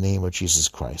proposed in the name of Jesus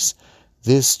Christ.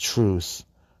 This truth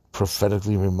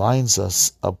prophetically reminds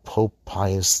us of Pope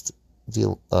Pius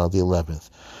XI,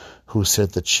 who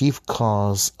said the chief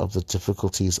cause of the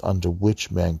difficulties under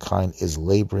which mankind is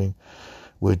laboring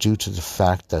were due to the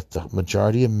fact that the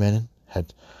majority of men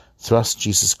had thrust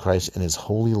Jesus Christ and his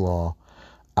holy law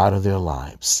out of their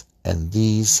lives, and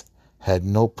these had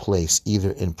no place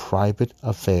either in private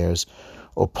affairs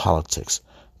or politics.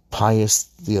 Pius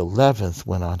XI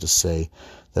went on to say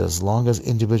that as long as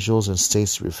individuals and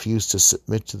states refused to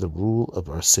submit to the rule of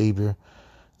our Savior,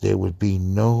 there would be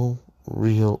no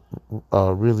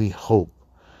really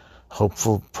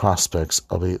hopeful prospects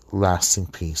of a lasting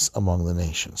peace among the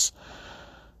nations.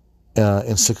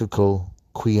 Encyclical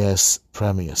Quies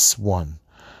Premius 1.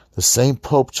 The same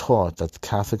Pope taught that the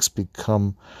Catholics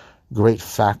become great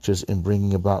factors in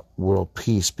bringing about world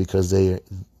peace because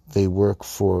they work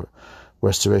for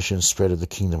restoration and spread of the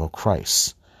kingdom of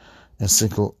Christ.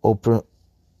 Encyclical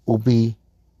Ubi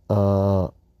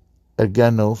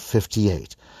Ergano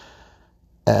 58.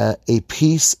 A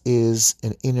peace is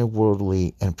an inner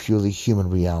worldly and purely human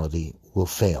reality will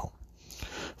fail.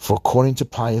 For according to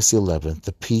Pius XI,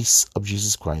 the peace of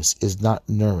Jesus Christ is not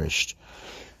nourished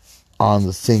on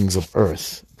the things of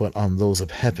earth, but on those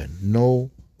of heaven.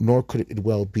 Nor could it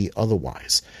well be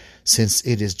otherwise, since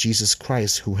it is Jesus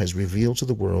Christ who has revealed to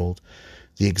the world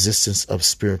the existence of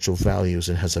spiritual values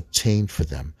and has obtained for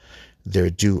them their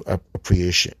due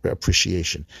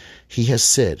appreciation. He has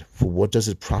said, "For what does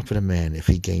it profit a man if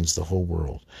he gains the whole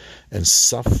world and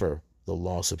suffer the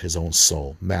loss of his own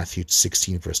soul?" Matthew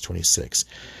 16, verse 26.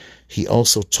 He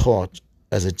also taught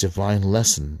as a divine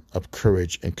lesson of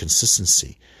courage and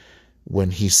consistency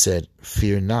when he said,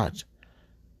 Fear not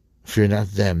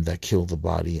them that kill the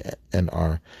body and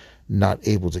are not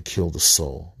able to kill the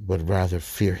soul, but rather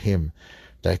fear him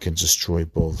that can destroy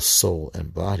both soul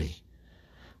and body.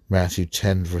 Matthew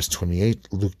 10, verse 28,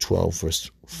 Luke 12, verse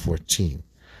 14.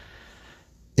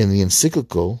 In the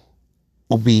encyclical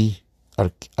Ubi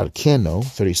Arcano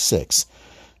 36,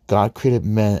 God created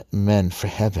men for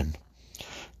heaven.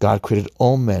 God created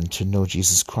all men to know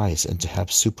Jesus Christ and to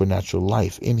have supernatural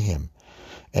life in him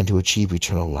and to achieve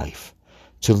eternal life,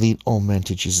 to lead all men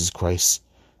to Jesus Christ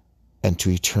and to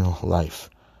eternal life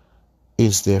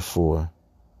is therefore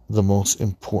the most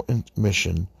important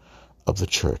mission of the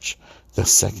Church. The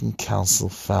Second Council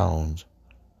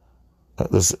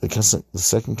the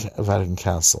Second Vatican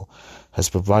Council has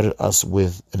provided us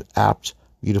with an apt,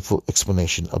 beautiful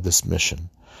explanation of this mission.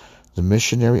 The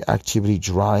missionary activity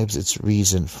drives its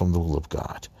reason from the will of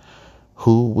God,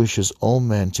 who wishes all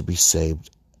men to be saved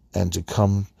and to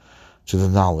come to the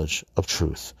knowledge of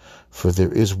truth. For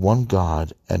there is one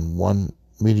God and one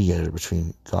mediator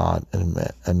between God and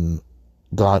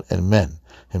men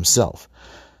himself.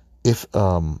 If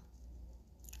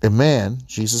a man,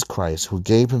 Jesus Christ, who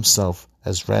gave himself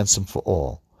as ransom for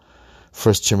all,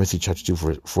 1 Timothy chapter 2,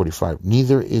 verse 45.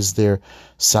 Neither is there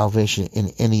salvation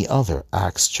in any other,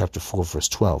 Acts chapter 4, verse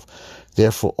 12.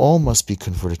 Therefore all must be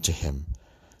converted to him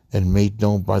and made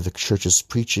known by the church's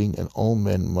preaching, and all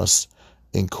men must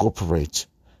incorporate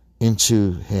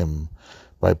into him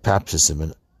by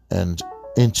baptism and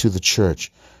into the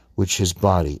church, which is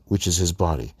his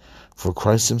body. For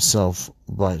Christ himself,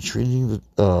 by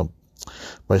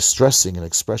stressing in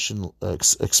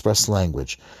express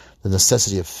language the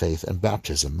necessity of faith and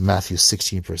baptism, Matthew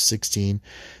 16, verse 16,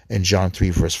 and John 3,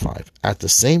 verse 5, at the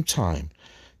same time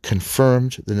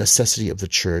confirmed the necessity of the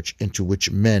church into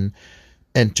which men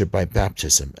enter by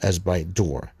baptism as by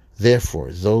door.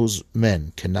 Therefore, those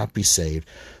men cannot be saved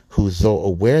who, though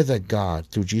aware that God,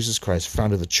 through Jesus Christ,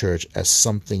 founded the church as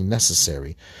something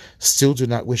necessary, still do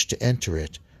not wish to enter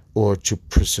it or to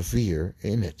persevere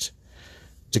in it.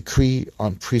 Decree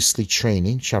on priestly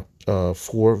training, chapter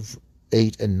 4,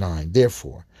 8, and 9.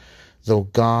 Therefore, though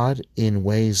God, in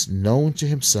ways known to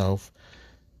himself,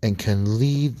 and can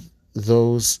lead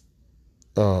those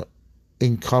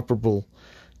incomparable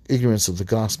ignorance of the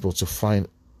gospel to find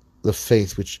the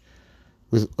faith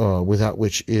without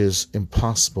which is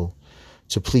impossible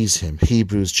to please him,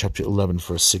 Hebrews chapter 11,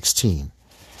 verse 16.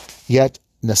 Yet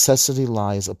necessity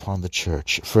lies upon the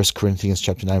church, 1 Corinthians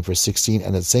chapter 9, verse 16,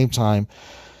 and at the same time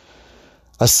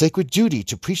a sacred duty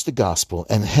to preach the gospel,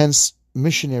 and hence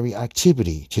missionary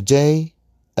activity today,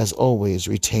 as always,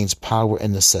 retains power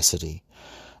and necessity.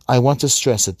 I want to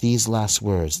stress that these last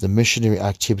words, the missionary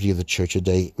activity of the church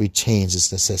today, retains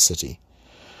its necessity.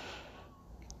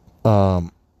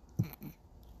 In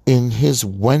his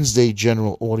Wednesday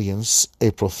general audience,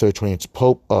 April 3rd,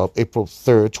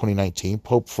 2019,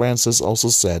 Pope Francis also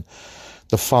said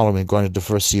the following regarding the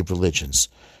diversity of religions.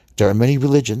 There are many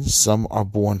religions. Some are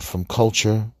born from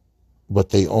culture, but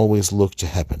they always look to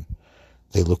heaven.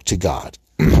 They look to God.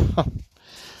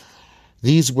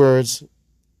 These words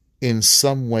in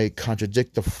some way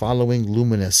contradict the following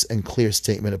luminous and clear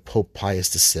statement of Pope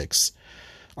Pius VI.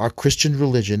 Our Christian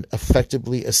religion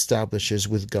effectively establishes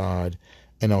with God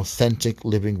an authentic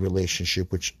living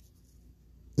relationship which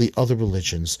the other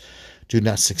religions do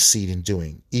not succeed in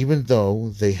doing, even though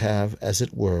they have, as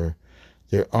it were,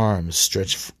 their arms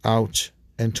stretched out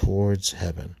and towards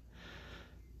heaven.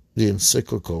 The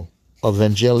encyclical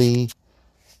Evangelii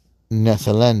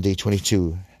Netherlandi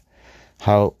 22.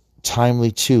 How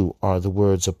timely, too, are the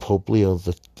words of Pope Leo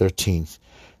XIII.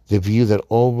 The view that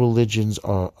all religions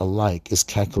are alike is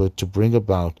calculated to bring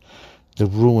about the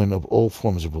ruin of all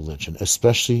forms of religion,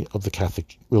 especially of the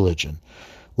Catholic religion,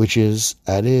 which is,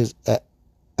 as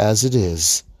it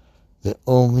is, the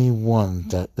only one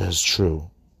that is true,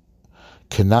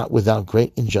 cannot without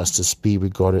great injustice be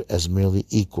regarded as merely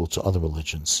equal to other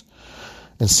religions.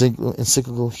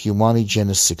 Encyclical Humani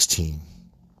Genus 16.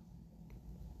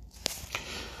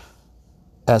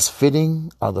 As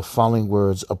fitting are the following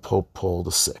words of Pope Paul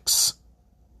VI.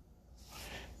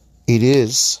 It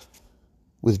is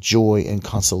with joy and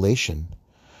consolation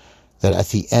that at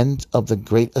the end of the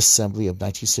Great Assembly of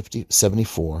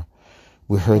 1974,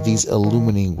 we heard these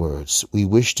illuminating words. We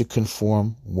wish to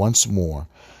conform once more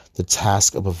the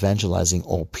task of evangelizing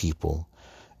all people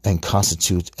and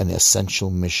constitute an essential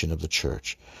mission of the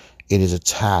Church. It is a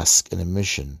task and a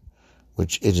mission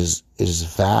which it is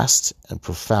vast and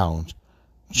profound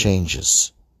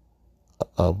changes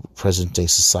of present-day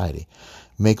society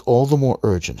make all the more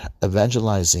urgent.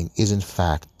 Evangelizing is in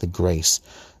fact the grace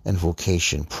and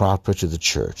vocation proper to the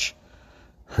Church,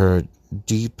 her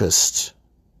deepest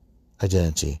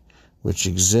identity, which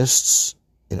exists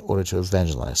in order to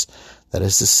evangelize, that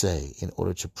is to say, in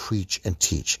order to preach and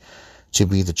teach, to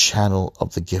be the channel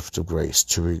of the gift of grace,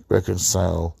 to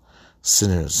reconcile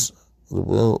sinners,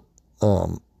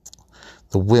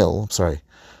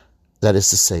 that is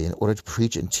to say, in order to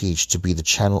preach and teach, to be the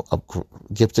channel of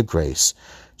gift of grace,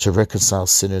 to reconcile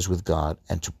sinners with God,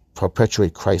 and to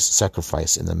perpetuate Christ's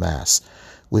sacrifice in the Mass,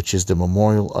 which is the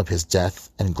memorial of his death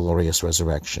and glorious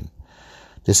resurrection.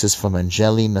 This is from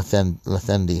Evangelii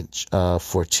Netherlandi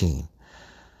 14.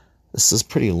 This is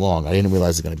pretty long. I didn't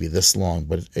realize it's going to be this long,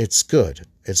 but it's good.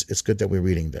 It's good that we're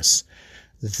reading this.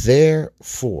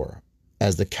 Therefore,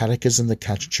 as the Catechism of the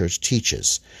Catholic Church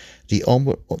teaches, the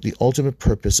ultimate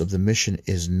purpose of the mission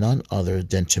is none other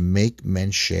than to make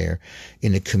men share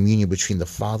in a communion between the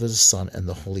Father, the Son, and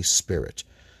the Holy Spirit.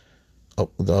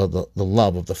 The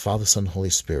love of the Father, Son, and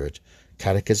Holy Spirit.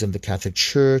 Catechism of the Catholic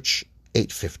Church,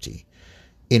 850.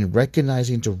 In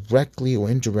recognizing directly or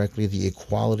indirectly the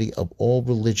equality of all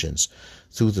religions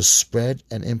through the spread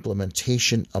and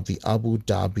implementation of the Abu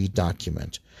Dhabi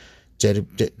document,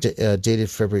 dated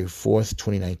February 4th,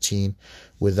 2019,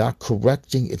 without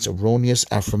correcting its erroneous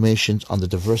affirmations on the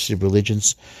diversity of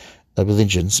religions,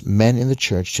 men in the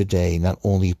Church today not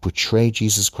only portray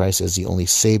Jesus Christ as the only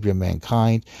Savior of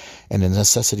mankind and the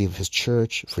necessity of his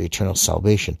Church for eternal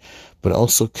salvation, but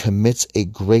also commits a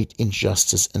great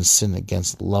injustice and sin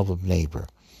against the love of neighbor.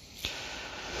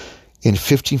 In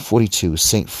 1542,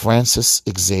 St. Francis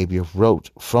Xavier wrote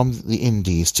from the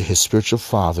Indies to his spiritual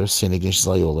father, St. Ignatius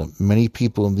Loyola, many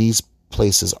people in these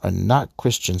places are not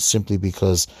Christians simply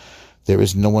because there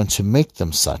is no one to make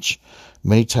them such.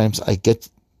 Many times I get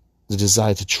the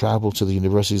desire to travel to the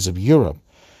universities of Europe,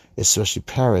 especially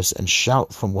Paris, and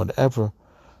shout from whatever,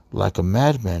 like a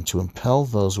madman, to impel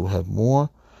those who have more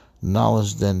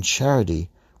knowledge than charity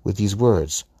with these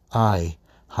words, "Aye,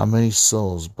 how many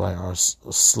souls by our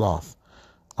sloth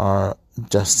are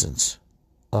destined?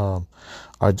 How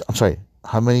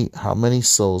many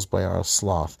souls by our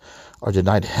sloth are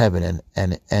denied heaven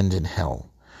and end in hell?"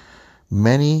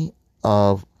 Many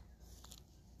of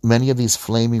these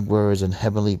flaming words and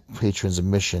heavenly patrons of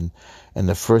mission and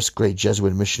the first great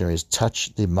Jesuit missionaries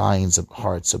touched the minds and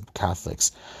hearts of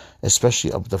Catholics,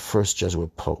 especially of the first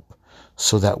Jesuit Pope,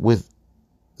 so that with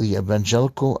the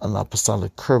evangelical and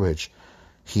apostolic courage,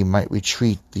 he might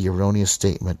retreat the erroneous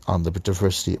statement on the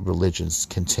diversity of religions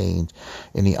contained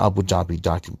in the Abu Dhabi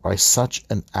document. By such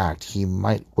an act, he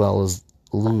might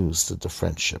lose the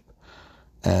friendship.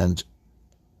 And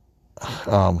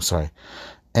sorry.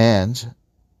 And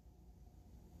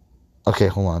okay,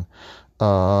 hold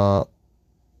on.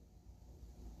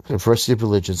 Diversity of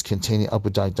religions containing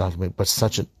upward document, but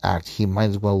such an act he might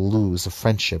as well lose the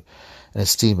friendship and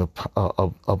esteem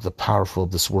of the powerful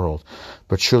of this world,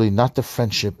 but surely not the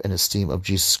friendship and esteem of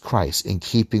Jesus Christ, in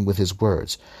keeping with his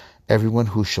words, everyone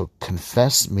who shall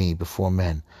confess me before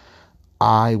men,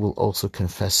 I will also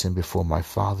confess him before my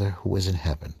Father who is in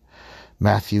heaven.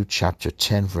 Matthew chapter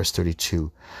 10, verse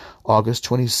 32, August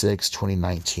 26,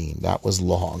 2019. That was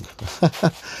long.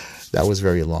 That was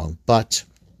very long, but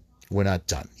we're not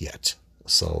done yet.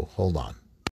 So hold on.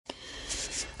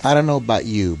 I don't know about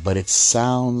you, but it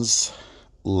sounds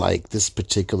like this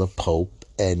particular Pope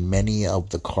and many of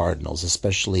the cardinals,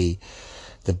 especially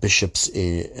the bishops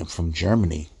from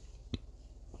Germany,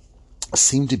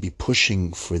 seem to be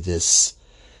pushing for this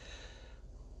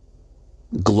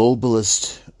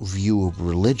globalist view of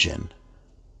religion.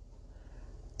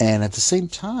 And at the same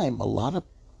time, a lot of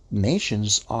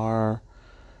nations are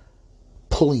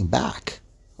pulling back.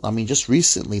 I mean, just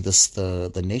recently,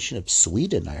 the nation of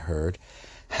Sweden, I heard,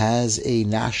 has a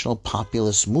national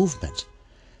populist movement.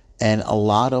 And a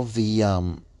lot of the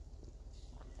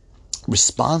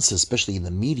responses, especially in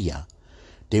the media,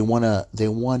 they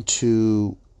want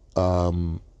to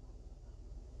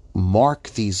mark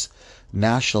these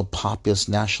national populist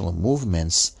national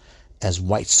movements as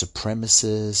white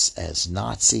supremacists, as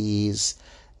Nazis,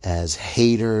 as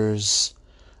haters,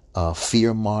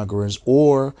 fear-mongers,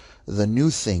 or the new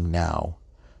thing now,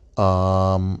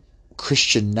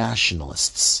 Christian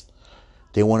nationalists.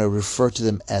 They want to refer to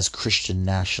them as Christian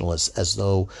nationalists, as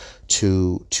though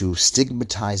to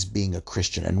stigmatize being a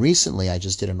Christian. And recently, I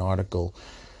just did an article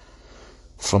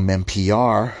from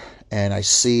NPR, and I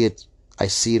see it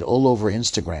all over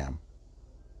Instagram,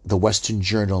 the Western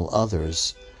Journal,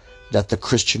 others, that the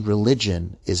Christian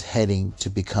religion is heading to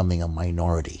becoming a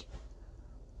minority.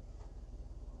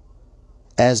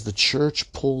 As the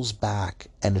church pulls back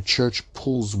and the church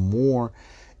pulls more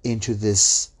into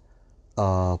this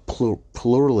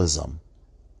pluralism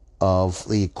of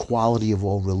the equality of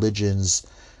all religions,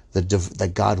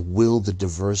 that God willed the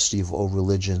diversity of all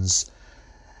religions,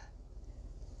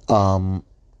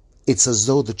 it's as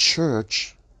though the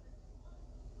church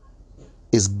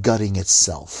is gutting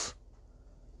itself.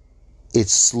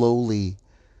 It's slowly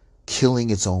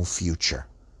killing its own future.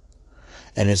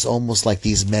 And it's almost like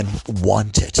these men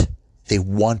want it. They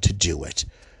want to do it.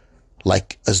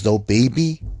 Like as though,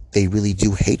 baby, they really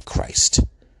do hate Christ.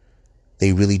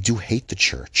 They really do hate the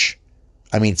church.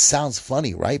 I mean, it sounds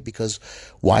funny, right? Because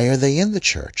why are they in the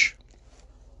church?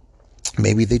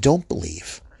 Maybe they don't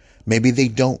believe. Maybe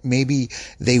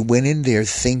they went in there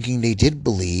thinking they did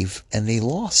believe and they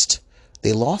lost.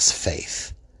 They lost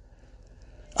faith.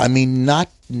 I mean, not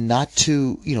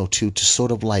to, to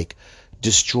sort of like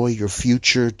destroy your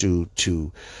future,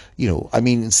 I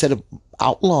mean, instead of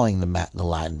outlawing the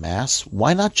Latin Mass,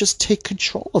 why not just take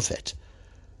control of it?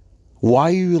 Why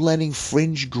are you letting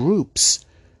fringe groups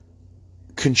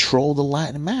control the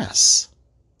Latin Mass?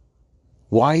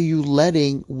 Why are you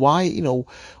letting, why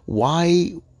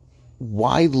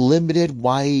limited,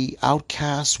 why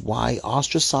outcast, why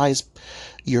ostracize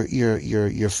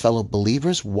your fellow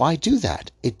believers? Why do that?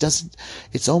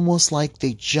 It's almost like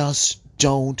they just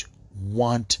don't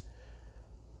want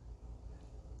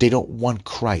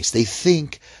Christ. They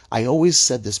think, I always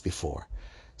said this before,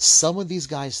 some of these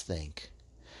guys think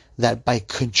that by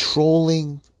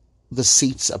controlling the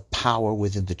seats of power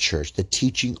within the church, the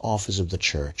teaching office of the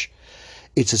church,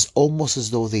 it's almost as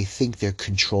though they think they're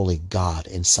controlling God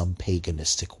in some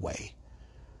paganistic way.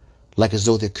 Like as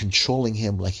though they're controlling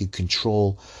him like you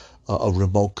control a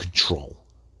remote control.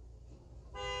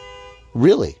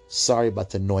 Really, sorry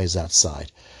about the noise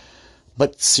outside.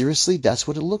 But seriously, that's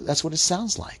what it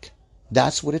sounds like.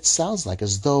 That's what it sounds like,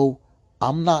 as though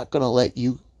I'm not going to let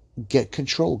you get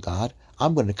control, God.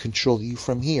 I'm going to control you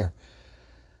from here.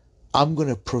 I'm going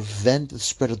to prevent the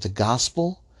spread of the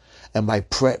gospel. And by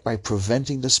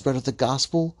preventing the spread of the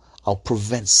gospel, I'll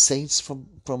prevent saints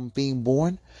from being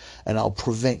born, and I'll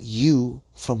prevent you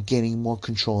from gaining more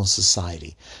control in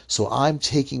society. So I'm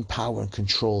taking power and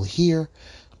control here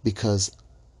because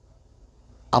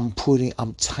I'm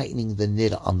tightening the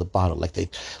knit on the bottom, like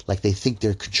they think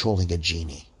they're controlling a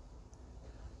genie.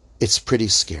 It's pretty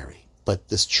scary, but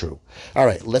it's true. All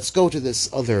right, let's go to this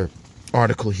other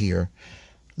article here.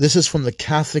 This is from the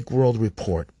Catholic World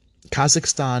Report.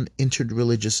 Kazakhstan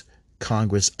Interreligious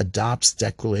Congress adopts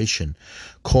declaration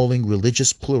calling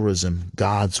religious pluralism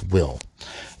God's will,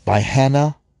 by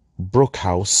Hannah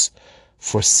Brookhouse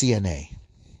for CNA.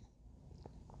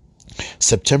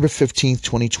 September 15th,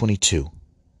 2022.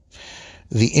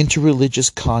 The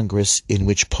Interreligious Congress in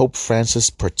which Pope Francis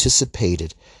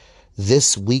participated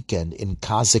this weekend in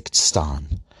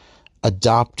Kazakhstan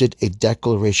adopted a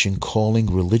declaration calling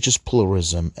religious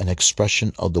pluralism an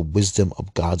expression of the wisdom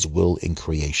of God's will in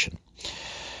creation.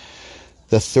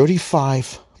 The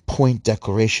 35-point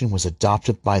declaration was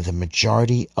adopted by the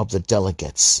majority of the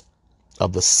delegates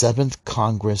of the 7th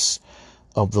Congress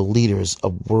of the Leaders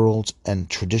of World and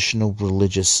Traditional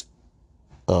Religions,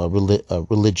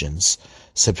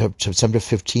 September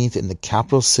 15th in the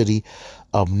capital city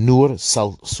of Nur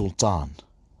Sultan.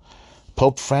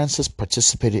 Pope Francis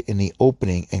participated in the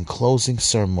opening and closing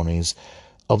ceremonies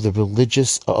of the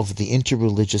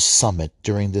Interreligious Summit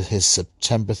during his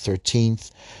September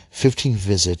 13th, 15th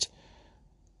visit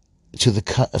to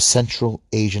the Central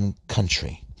Asian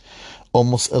country.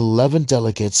 Almost 100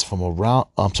 delegates from around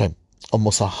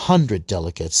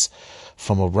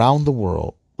the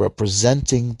world,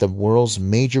 representing the world's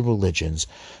major religions,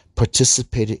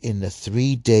 participated in the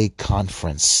 3-day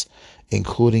conference,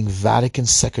 including Vatican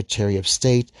Secretary of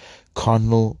State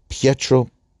Cardinal Pietro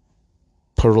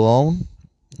Parolin.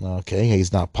 Okay,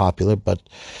 he's not popular, but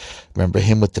remember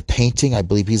him with the painting? I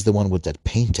believe he's the one with that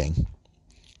painting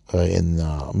in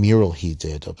the mural he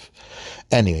did.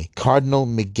 Anyway, Cardinal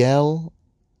Miguel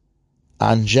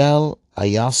Angel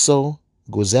Ayaso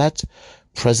Guzet,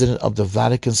 President of the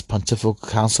Vatican's Pontifical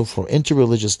Council for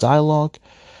Interreligious Dialogue.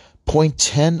 Point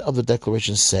 10 of the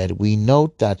declaration said, "We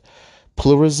note that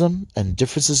pluralism and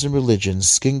differences in religion,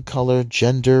 skin color,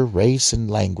 gender, race,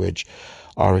 and language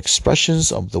are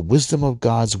expressions of the wisdom of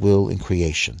God's will in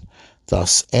creation.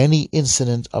 Thus, any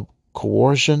incident of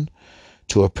coercion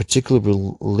to a particular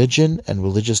religion and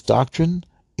religious doctrine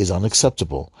is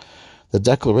unacceptable." The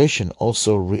declaration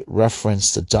also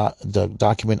referenced the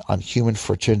document on human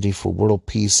fraternity for world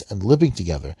peace and living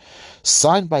together,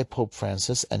 signed by Pope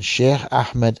Francis and Sheikh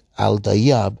Ahmed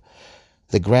Al-Dayab,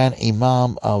 the Grand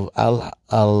Imam of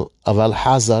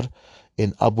Al-Azhar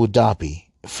in Abu Dhabi,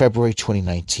 February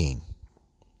 2019.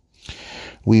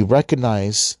 We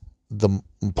recognize the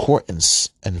importance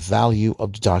and value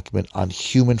of the document on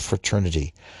human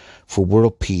fraternity for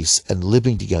world peace and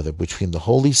living together between the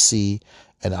Holy See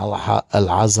and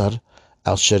Al-Azhar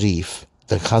al-Sharif.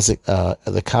 The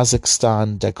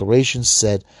Kazakhstan declaration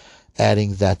said,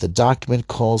 adding that the document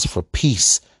calls for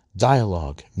peace,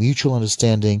 dialogue, mutual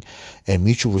understanding, and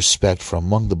mutual respect for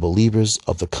among the believers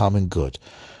of the common good.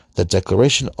 The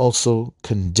declaration also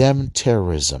condemned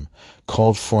terrorism,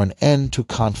 called for an end to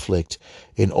conflict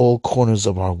in all corners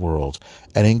of our world,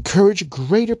 and encouraged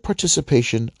greater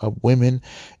participation of women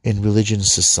in religion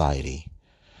society.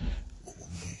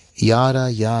 Yada,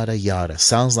 yada, yada.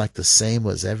 Sounds like the same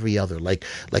as every other. Like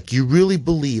you really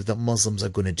believe that Muslims are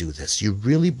going to do this. You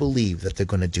really believe that they're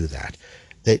going to do that.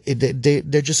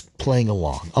 They're just playing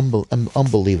along.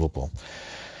 Unbelievable.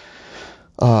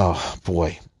 Oh,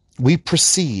 boy. We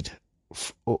proceed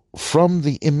from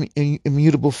the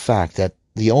immutable fact that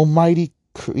the Almighty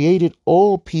created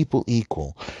all people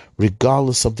equal,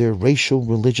 regardless of their racial,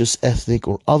 religious, ethnic,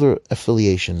 or other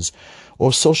affiliations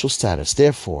or social status.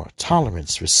 Therefore,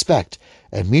 tolerance, respect,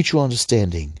 and mutual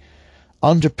understanding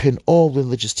underpin all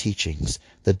religious teachings.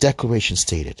 The Declaration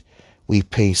stated, "We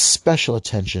pay special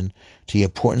attention to the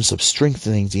importance of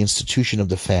strengthening the institution of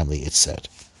the family," it said.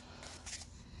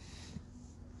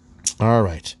 All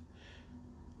right.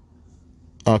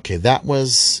 Okay, that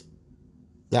was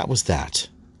that.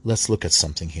 Let's look at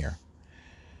something here.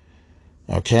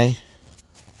 Okay?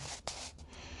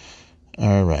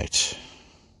 All right.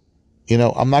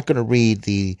 I'm not going to read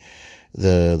the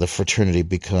fraternity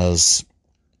because,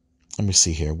 let me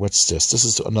see here. What's this? This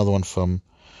is another one from,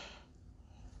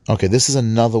 okay, this is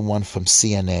another one from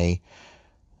CNA.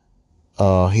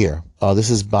 Here.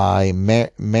 This is by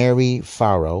Mary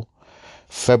Farrow,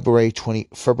 February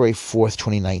 4th,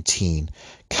 2019.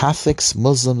 Catholics,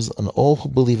 Muslims, and all who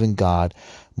believe in God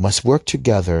must work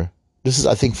together. This is,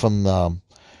 I think, from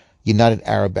United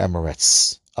Arab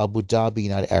Emirates. Abu Dhabi,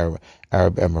 United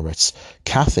Arab Emirates.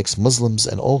 Catholics, Muslims,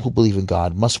 and all who believe in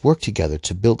God must work together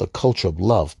to build a culture of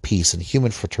love, peace, and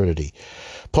human fraternity.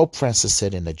 Pope Francis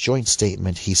said in a joint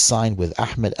statement he signed with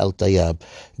Ahmed Al-Dayab,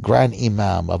 Grand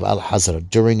Imam of Al-Azhar,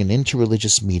 during an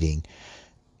interreligious meeting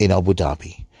in Abu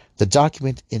Dhabi. The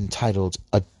document, entitled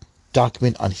A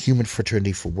Document on Human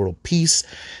Fraternity for World Peace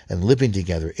and Living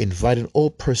Together, invited all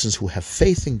persons who have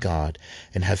faith in God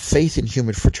and have faith in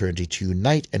human fraternity to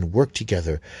unite and work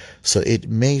together so it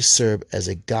may serve as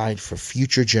a guide for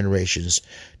future generations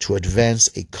to advance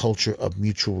a culture of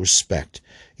mutual respect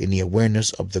in the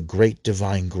awareness of the great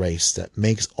divine grace that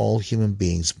makes all human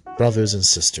beings brothers and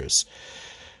sisters.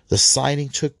 The signing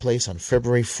took place on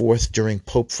February 4th during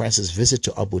Pope Francis' visit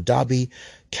to Abu Dhabi,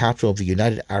 capital of the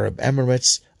United Arab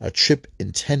Emirates, a trip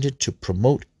intended to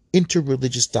promote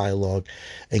interreligious dialogue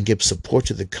and give support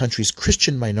to the country's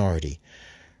Christian minority.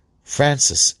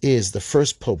 Francis is the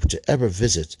first pope to ever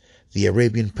visit the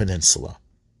Arabian Peninsula.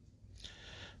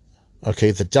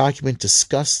 Okay, the document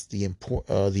discussed the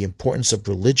importance of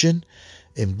religion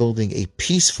in building a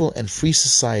peaceful and free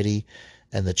society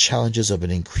and the challenges of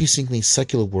an increasingly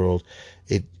secular world.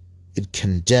 It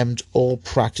condemned all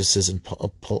practices and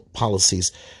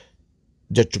policies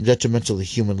detrimental to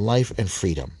human life and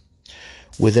freedom.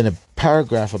 Within a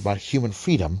paragraph about human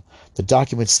freedom, the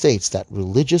document states that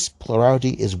religious plurality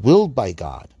is willed by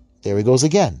God. There he goes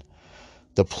again.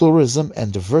 The pluralism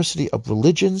and diversity of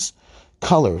religions,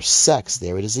 color, sex,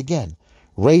 there it is again.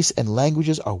 Race and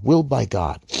languages are willed by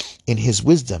God. In his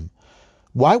wisdom,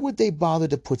 why would they bother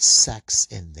to put sex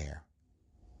in there?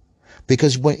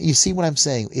 Because when you see what I'm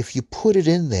saying, if you put it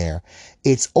in there,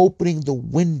 it's opening the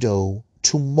window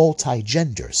to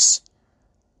multi-genders.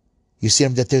 You see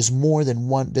that there's more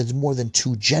than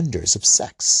two genders of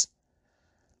sex.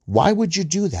 Why would you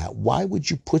do that? Why would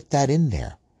you put that in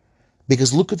there?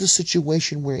 Because look at the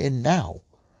situation we're in now.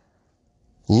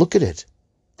 Look at it.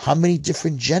 How many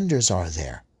different genders are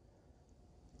there?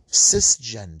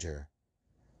 Cisgender.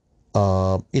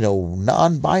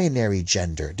 Non-binary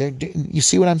gender. You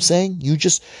see what I'm saying? You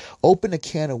just open a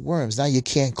can of worms. Now you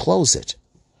can't close it.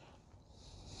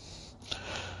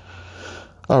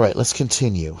 All right, let's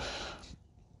continue.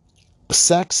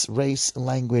 Sex, race, and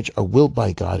language are willed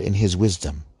by God in his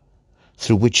wisdom,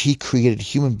 through which he created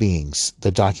human beings,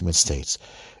 the document states.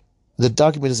 The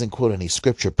document doesn't quote any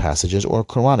scripture passages or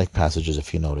Quranic passages,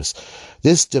 if you notice.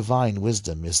 This divine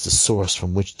wisdom is the source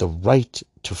from which the right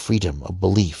to freedom of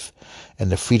belief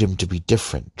and the freedom to be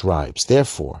different derives.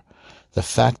 Therefore, the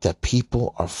fact that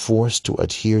people are forced to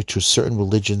adhere to certain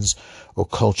religions or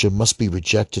culture must be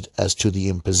rejected as to the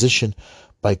imposition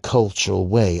by cultural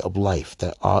way of life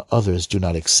that others do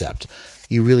not accept.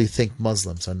 You really think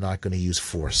Muslims are not going to use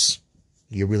force?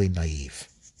 You're really naive.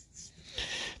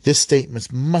 This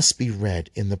statement must be read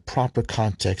in the proper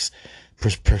context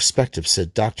perspective,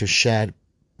 said Dr. Shad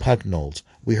Pagnold.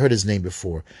 We heard his name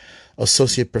before.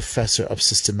 Associate Professor of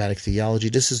Systematic Theology.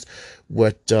 This is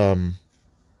what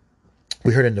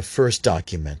we heard in the first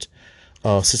document.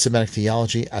 Systematic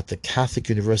Theology at the Catholic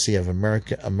University of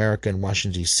America in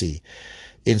Washington, D.C.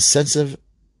 Insensitive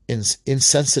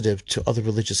to other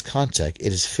religious contact,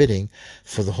 it is fitting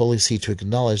for the Holy See to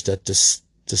acknowledge that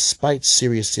despite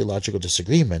serious theological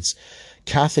disagreements,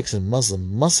 Catholics and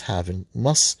Muslims have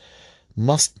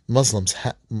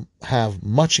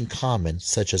much in common,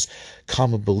 such as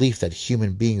common belief that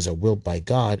human beings are willed by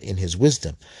God in his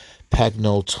wisdom.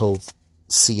 Pagnold told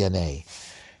CNA.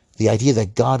 The idea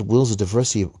that God wills a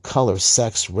diversity of color,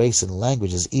 sex, race, and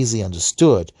language is easily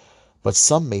understood, but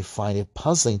some may find it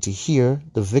puzzling to hear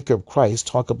the Vicar of Christ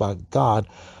talk about God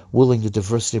willing the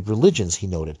diversity of religions, he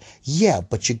noted. Yeah,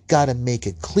 but you got to make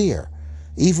it clear.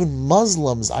 Even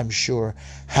Muslims, I'm sure,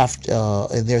 have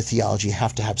in their theology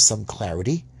have to have some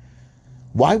clarity.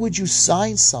 Why would you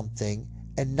sign something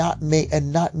and not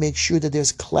make sure that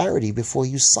there's clarity before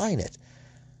you sign it?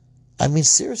 I mean,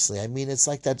 seriously. I mean, it's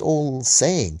like that old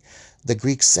saying, the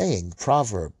Greek saying,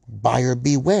 proverb, buyer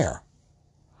beware.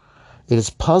 It is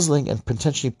puzzling and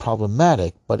potentially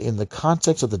problematic, but in the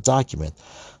context of the document,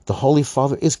 the Holy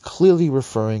Father is clearly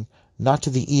referring not to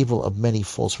the evil of many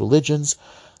false religions,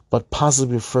 but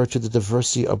possibly refer to the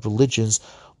diversity of religions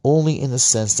only in the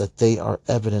sense that they are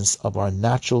evidence of our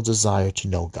natural desire to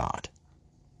know God.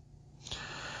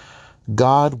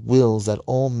 God wills that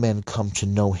all men come to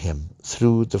know him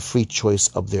through the free choice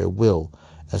of their will,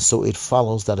 and so it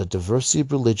follows that a diversity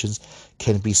of religions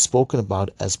can be spoken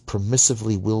about as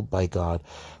permissively willed by God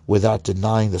without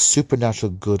denying the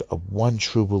supernatural good of one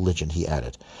true religion, he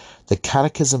added. The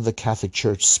Catechism of the Catholic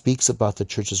Church speaks about the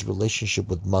Church's relationship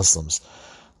with Muslims.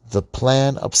 The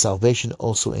plan of salvation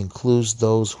also includes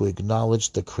those who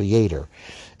acknowledge the Creator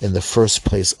in the first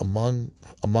place,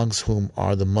 amongst whom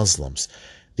are the Muslims.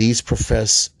 These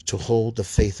profess to hold the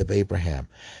faith of Abraham,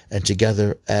 and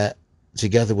together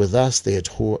with us they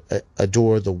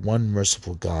adore the one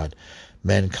merciful God,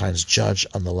 mankind's judge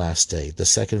on the last day. The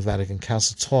Second Vatican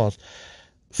Council taught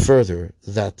further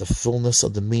that the fullness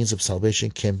of the means of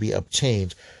salvation can be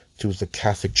obtained through the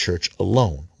Catholic Church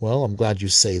alone. Well, I'm glad you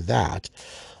say that.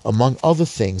 Among other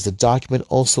things, the document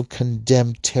also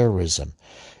condemned terrorism.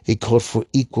 It called for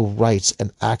equal rights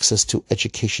and access to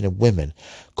education of women,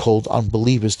 called on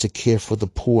believers to care for the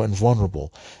poor and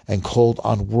vulnerable, and called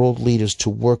on world leaders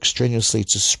to work strenuously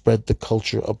to spread the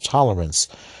culture of tolerance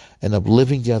and of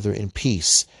living together in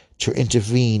peace, to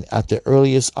intervene at the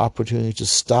earliest opportunity to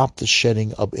stop the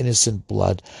shedding of innocent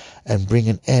blood and bring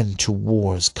an end to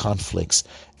wars, conflicts,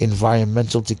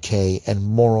 environmental decay, and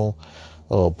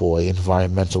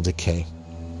environmental decay,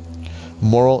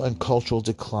 moral and cultural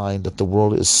decline that the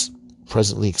world is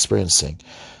presently experiencing.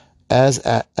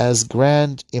 As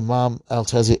Grand Imam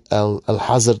Al-Hazar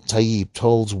Tayyib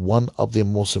holds one of the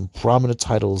most prominent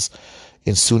titles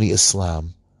in Sunni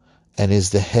Islam and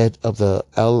is the head of the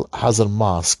Al-Hazar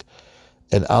Mosque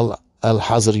and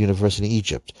Al-Hazar University in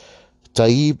Egypt.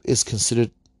 Tayyib is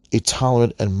considered a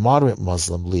tolerant and moderate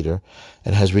Muslim leader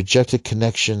and has rejected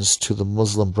connections to the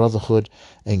Muslim Brotherhood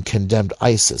and condemned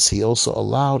ISIS. He also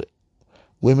allowed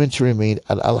women to remain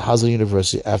at Al-Hazar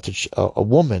University after a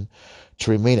woman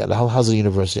to remain at Al-Hazar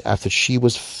University after she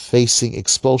was facing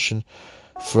expulsion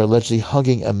for allegedly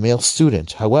hugging a male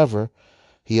student. However,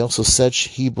 he also said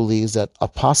he believes that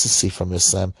apostasy from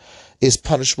Islam is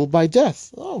punishable by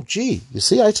death. Oh, gee, you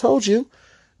see, I told you.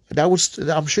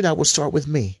 I'm sure that would start with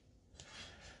me.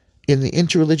 In the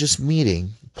interreligious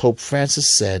meeting, Pope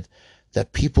Francis said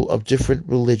that people of different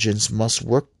religions must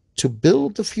work to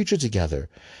build the future together,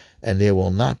 and there will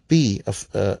not be a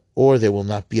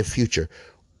future.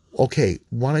 Okay,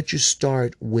 why don't you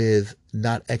start with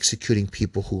not executing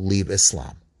people who leave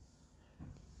Islam?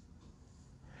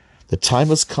 The time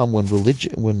has come when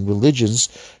religions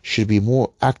should be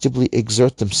more actively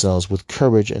exert themselves with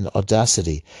courage and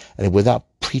audacity and without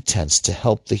pretense to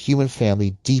help the human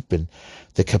family deepen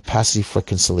the capacity for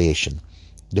reconciliation,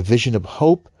 the vision of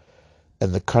hope,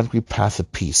 and the concrete path of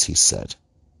peace, he said.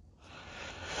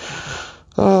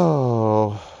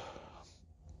 Oh,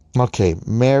 okay.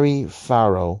 Mary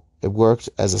Farrow worked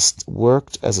as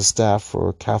a staff for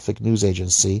a Catholic news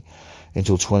agency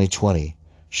until 2020.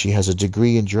 She has a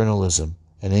degree in journalism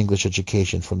and English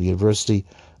education from the University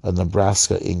of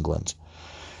Nebraska, England.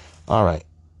 All right.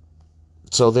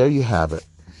 So there you have it.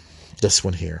 This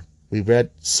one here. We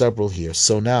read several here.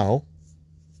 So now,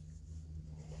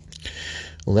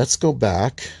 let's go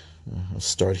back. Let's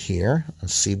start here and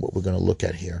see what we're going to look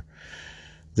at here.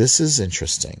 This is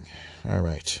interesting. All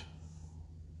right.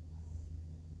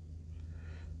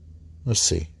 Let's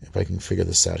see if I can figure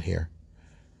this out here.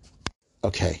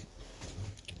 Okay.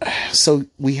 So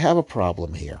we have a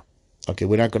problem here. Okay,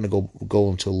 we're not going to go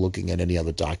into looking at any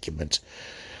other document.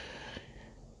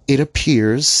 It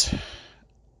appears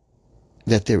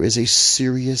that there is a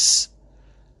serious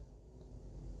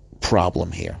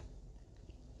problem here.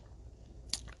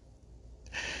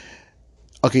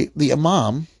 Okay, the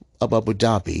Imam of Abu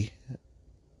Dhabi,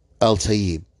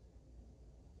 Al-Tayyib,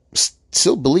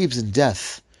 still believes in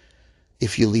death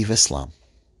if you leave Islam.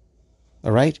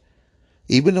 All right?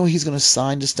 Even though he's going to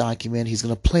sign this document, he's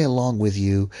going to play along with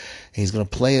you. And he's going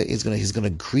to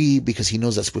agree because he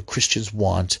knows that's what Christians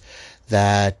want,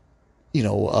 that,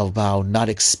 about not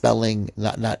expelling,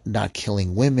 not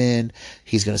killing women.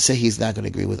 He's going to say he's not going to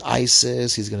agree with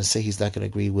ISIS. He's going to say he's not going to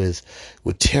agree with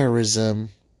terrorism,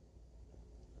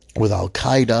 with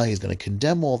Al-Qaeda. He's going to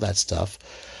condemn all that stuff.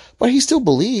 But he still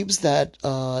believes that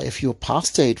if you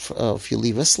apostate, if you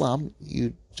leave Islam,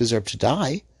 you deserve to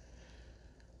die.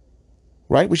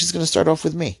 Right? Which is going to start off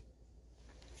with me.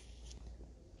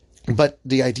 But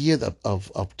the idea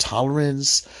of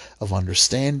tolerance, of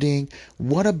understanding,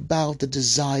 what about the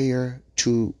desire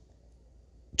to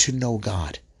know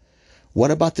God?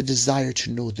 What about the desire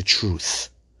to know the truth?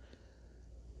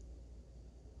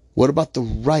 What about the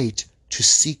right to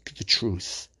seek the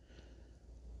truth?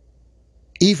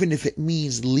 Even if it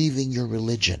means leaving your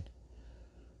religion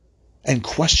and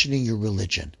questioning your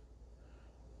religion.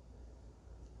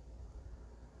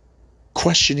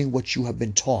 Questioning what you have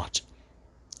been taught.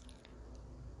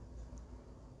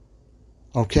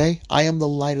 Okay? I am the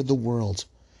light of the world.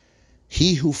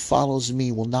 He who follows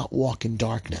me will not walk in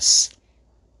darkness.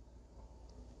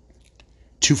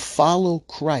 To follow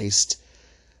Christ,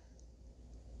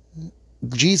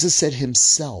 Jesus said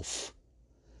himself,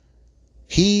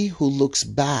 he who looks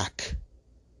back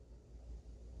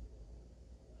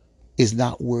is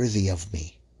not worthy of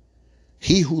me.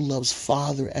 He who loves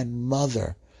father and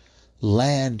mother,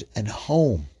 land and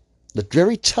home, the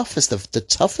very toughest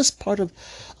part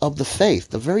of the faith,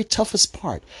 the very toughest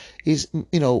part is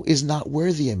not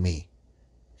worthy of me.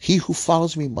 He who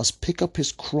follows me must pick up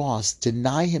his cross,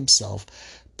 deny himself,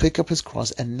 pick up his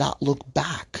cross and not look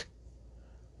back.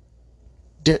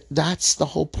 That's the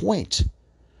whole point.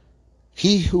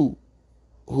 He who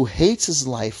hates his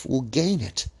life will gain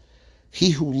it.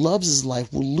 He who loves his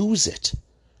life will lose it.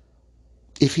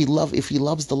 If he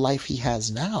loves the life he has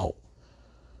now.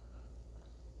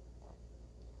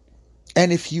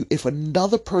 And if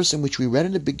another person, which we read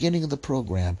in the beginning of the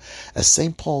program, as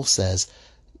St. Paul says,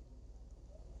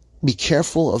 be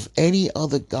careful of any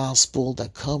other gospel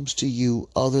that comes to you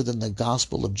other than the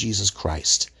gospel of Jesus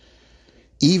Christ.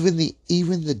 Even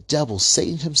the devil,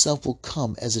 Satan himself, will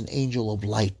come as an angel of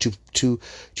light to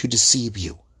deceive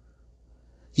you.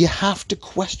 You have to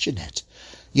question it.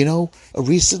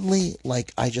 Recently,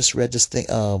 like I just read this thing,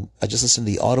 I just listened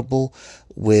to the Audible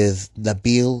with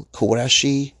Nabil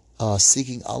Qureshi,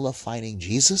 Seeking Allah, Finding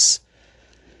Jesus.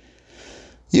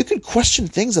 You can question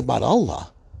things about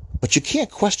Allah, but you can't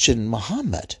question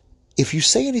Muhammad. If you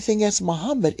say anything against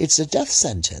Muhammad, it's a death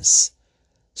sentence.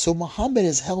 So Muhammad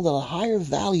is held at a higher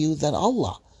value than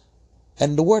Allah.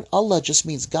 And the word Allah just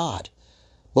means God.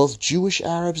 Both Jewish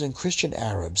Arabs and Christian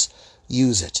Arabs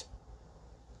use it.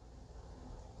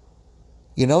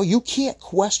 You can't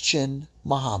question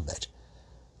Muhammad.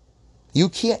 You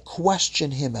can't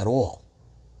question him at all.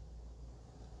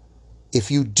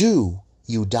 If you do,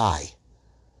 you die.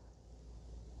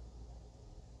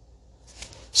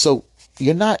 So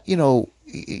you're not,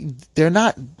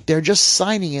 they're just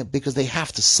signing it because they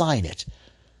have to sign it.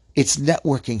 It's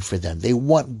networking for them. They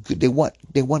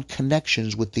want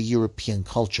connections with the European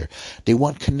culture. They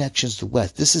want connections to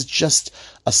West. This is just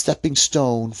a stepping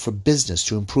stone for business,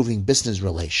 to improving business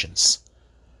relations.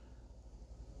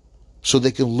 So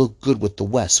they can look good with the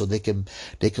West, so they can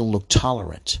look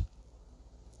tolerant.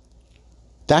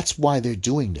 That's why they're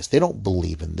doing this. They don't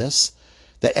believe in this.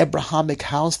 The Abrahamic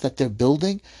house that they're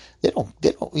building, they don't,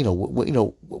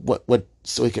 what,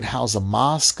 so it can house a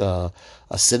mosque, a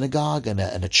synagogue, and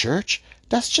a church.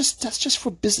 That's just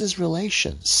for business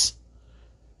relations.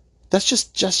 That's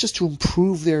just to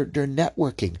improve their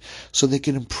networking, so they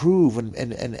can improve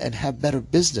and have better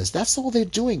business. That's all they're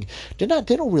doing. They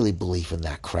don't really believe in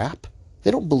that crap.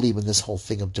 They don't believe in this whole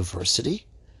thing of diversity.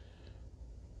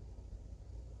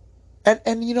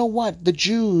 And you know what? The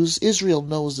Jews, Israel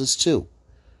knows this too.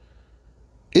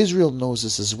 Israel knows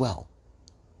this as well.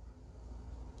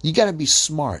 You got to be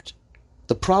smart.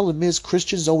 The problem is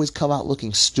Christians always come out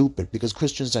looking stupid because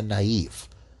Christians are naive.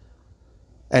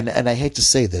 And I hate to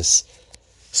say this,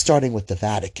 starting with the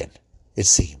Vatican, it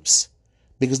seems.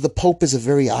 Because the Pope is a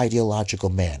very ideological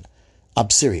man. I'm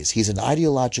serious. He's an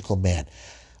ideological man.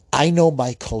 I know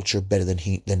my culture better than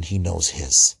he knows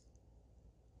his.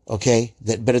 Okay?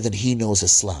 Better than he knows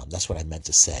Islam. That's what I meant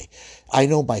to say. I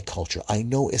know my culture. I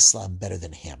know Islam better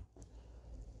than him.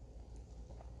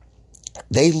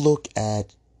 They look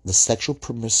at the sexual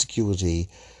promiscuity,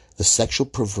 the sexual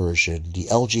perversion, the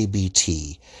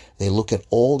LGBT. They look at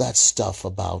all that stuff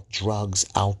about drugs,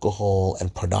 alcohol,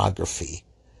 and pornography.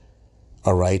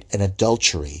 All right? And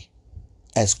adultery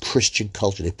as Christian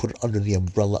culture. They put it under the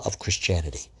umbrella of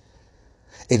Christianity.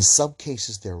 In some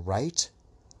cases, they're right.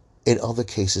 In other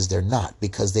cases, they're not,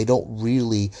 because they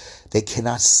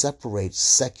cannot separate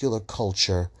secular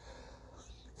culture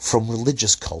from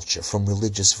religious culture, from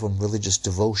religious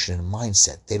devotion and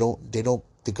mindset. They don't,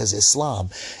 because Islam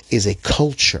is a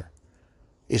culture.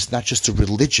 It's not just a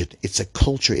religion. It's a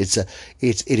culture.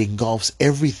 It engulfs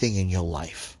everything in your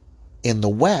life. In the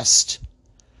West,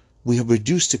 we have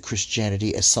reduced to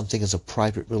Christianity as something as a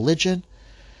private religion.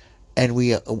 And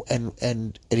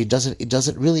it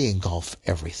doesn't really engulf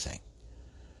everything.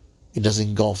 It doesn't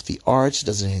engulf the arts. It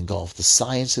doesn't engulf the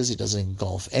sciences. It doesn't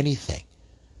engulf anything.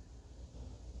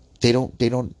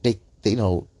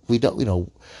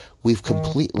 We've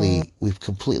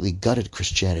completely gutted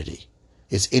Christianity,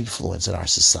 its influence in our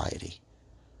society.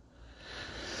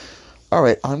 All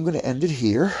right, I'm going to end it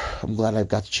here. I'm glad I've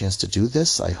got the chance to do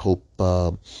this. I hope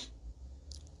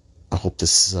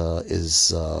this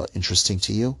is interesting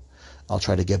to you. I'll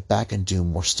try to get back and do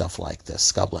more stuff like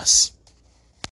this. God bless.